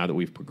that, and now that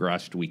we've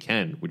progressed, we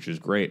can, which is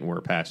great, and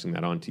we're passing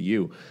that on to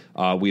you.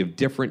 We have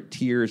different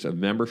tiers of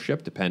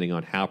membership depending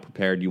on how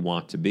prepared you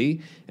want to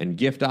be, and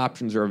gift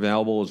options are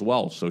available as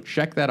well. So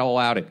check that all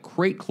out at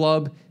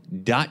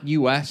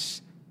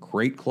crateclub.us,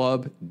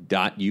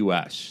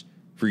 crateclub.us.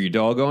 For you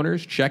dog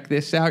owners, check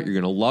this out. You're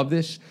going to love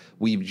this.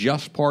 We've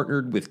just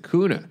partnered with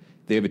Kuna.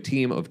 They have a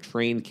team of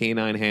trained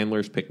canine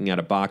handlers picking out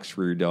a box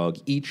for your dog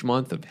each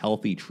month of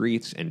healthy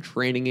treats and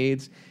training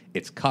aids.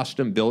 It's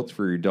custom built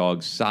for your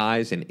dog's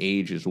size and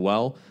age as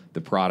well.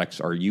 The products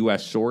are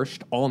U.S.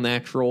 sourced, all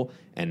natural,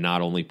 and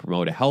not only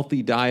promote a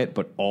healthy diet,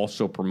 but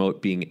also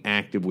promote being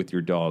active with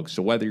your dog.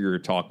 So whether you're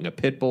talking a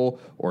pit bull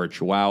or a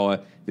chihuahua,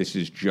 this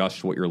is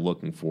just what you're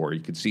looking for.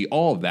 You can see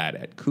all of that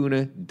at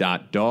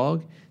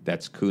kuna.dog.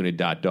 That's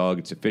kuna.dog.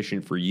 It's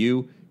efficient for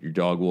you. Your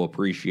dog will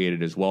appreciate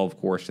it as well, of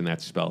course, and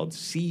that's spelled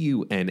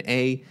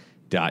CUNA.DOG.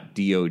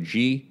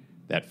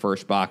 That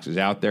first box is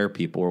out there.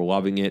 People are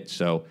loving it,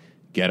 so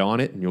get on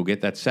it, and you'll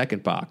get that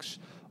second box.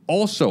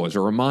 Also, as a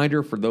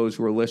reminder for those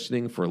who are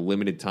listening, for a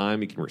limited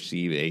time, you can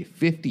receive a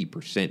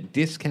 50%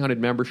 discounted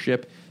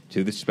membership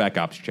to the Spec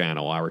Ops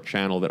channel, our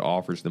channel that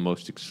offers the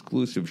most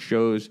exclusive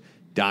shows,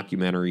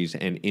 documentaries,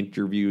 and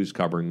interviews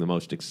covering the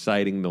most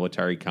exciting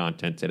military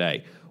content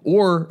today.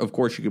 Or, of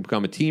course, you could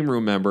become a Team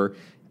Room member,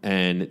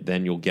 and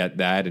then you'll get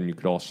that, and you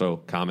could also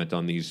comment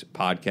on these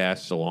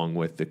podcasts along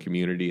with the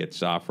community at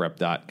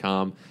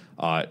sofrep.com,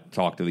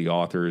 talk to the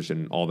authors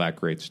and all that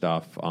great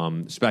stuff.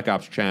 Spec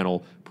Ops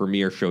channel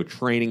Premier Show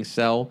Training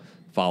Cell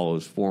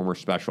follows former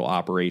Special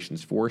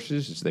Operations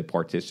Forces as they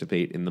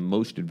participate in the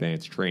most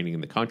advanced training in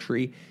the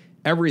country.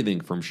 Everything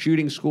from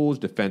shooting schools,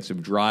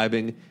 defensive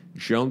driving,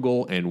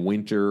 jungle and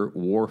winter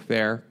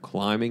warfare,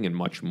 climbing, and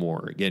much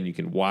more. Again, you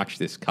can watch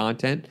this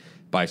content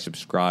by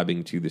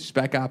subscribing to the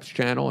Spec Ops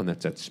channel, and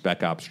that's at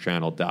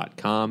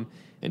specopschannel.com,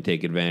 and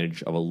take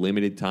advantage of a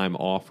limited time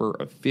offer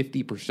of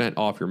 50%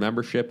 off your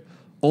membership,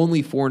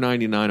 only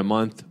 $4.99 a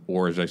month,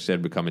 or as I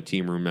said, become a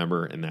Team Room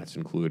member, and that's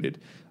included.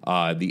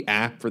 The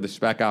app for the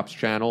Spec Ops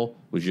channel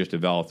was just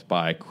developed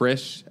by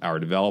Chris, our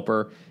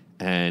developer,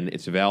 and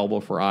it's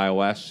available for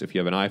iOS if you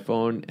have an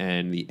iPhone,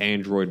 and the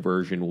Android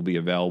version will be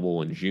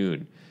available in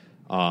June.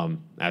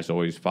 As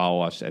always,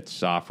 follow us at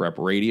SOFREP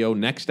Radio.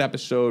 Next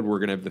episode, we're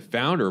going to have the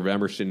founder of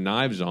Emerson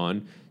Knives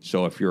on.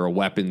 So if you're a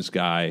weapons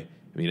guy,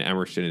 I mean,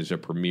 Emerson is a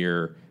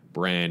premier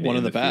brand. One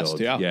of the best,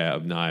 field. Yeah,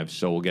 of knives.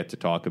 So we'll get to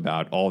talk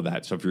about all of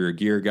that. So if you're a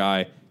gear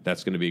guy,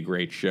 that's going to be a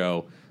great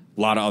show.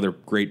 A lot of other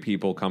great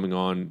people coming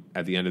on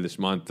at the end of this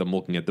month. I'm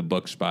looking at the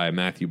books by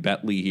Matthew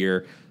Betley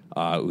here,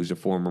 who's a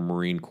former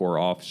Marine Corps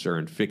officer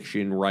and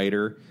fiction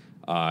writer.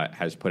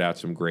 Has put out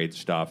some great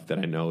stuff that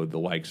I know the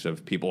likes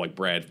of people like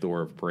Brad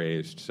Thor have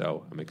praised.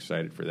 So I'm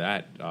excited for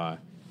that.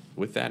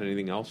 With that,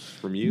 anything else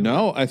from you?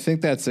 No, I think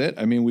that's it.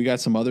 I mean, we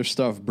got some other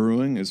stuff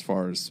brewing as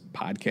far as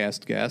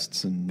podcast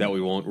guests. And that we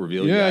won't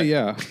reveal yet.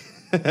 Yeah.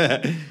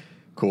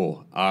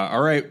 Cool.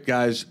 All right,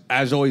 guys.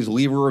 As always,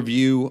 leave a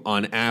review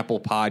on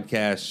Apple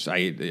Podcasts.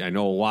 I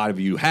know a lot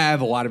of you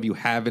have. A lot of you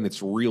haven't.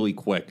 It's really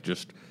quick.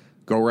 Just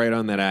go right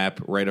on that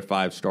app, write a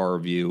 5-star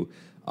review.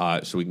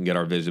 So we can get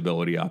our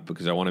visibility up,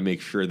 because I want to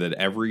make sure that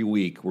every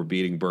week we're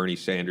beating Bernie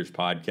Sanders'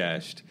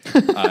 podcast.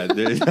 I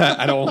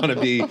don't want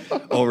to be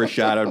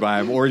overshadowed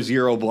by him, or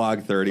Zero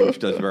Blog 30, which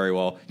does very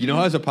well. You know,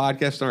 has a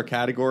podcast in our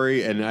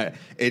category, and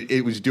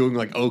it was doing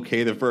like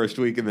okay the first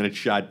week, and then it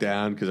shot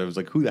down because I was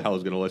like, who the hell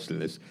is going to listen to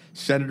this?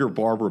 Senator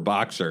Barbara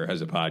Boxer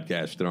has a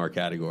podcast in our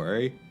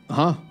category,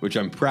 which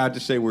I'm proud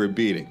to say we're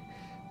beating.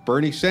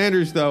 Bernie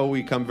Sanders, though,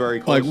 we come very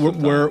close.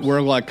 Like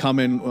we're like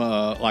coming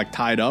like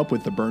tied up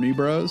with the Bernie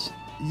Bros.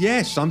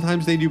 Yeah,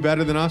 sometimes they do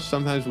better than us.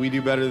 Sometimes we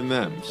do better than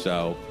them.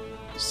 So,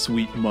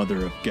 sweet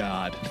mother of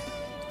God.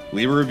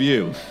 Leave a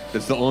review.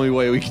 That's the only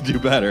way we can do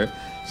better.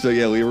 So,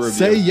 yeah, leave a review.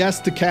 Say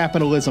yes to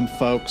capitalism,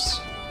 folks.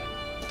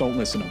 Don't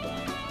listen to Bernie.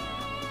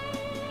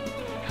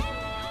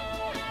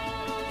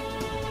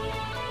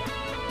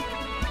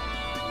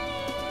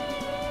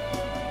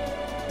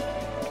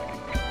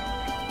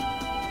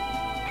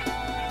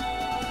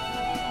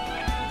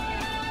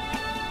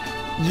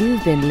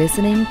 You've been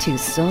listening to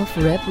Soft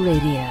Rep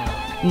Radio.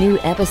 New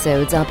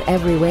episodes up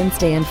every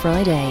Wednesday and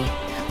Friday.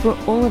 For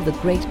all of the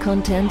great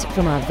content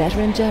from our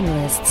veteran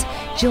journalists,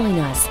 join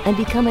us and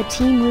become a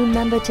Team Room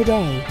member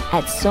today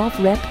at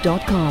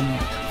sofrep.com.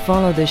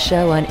 Follow the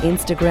show on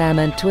Instagram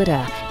and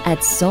Twitter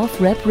at Soft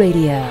Rep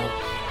Radio.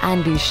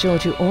 And be sure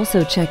to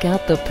also check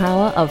out the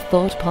Power of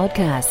Thought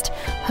podcast,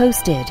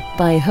 hosted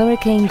by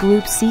Hurricane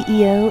Group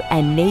CEO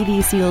and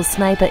Navy SEAL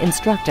sniper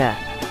instructor,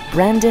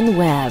 Brandon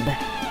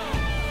Webb.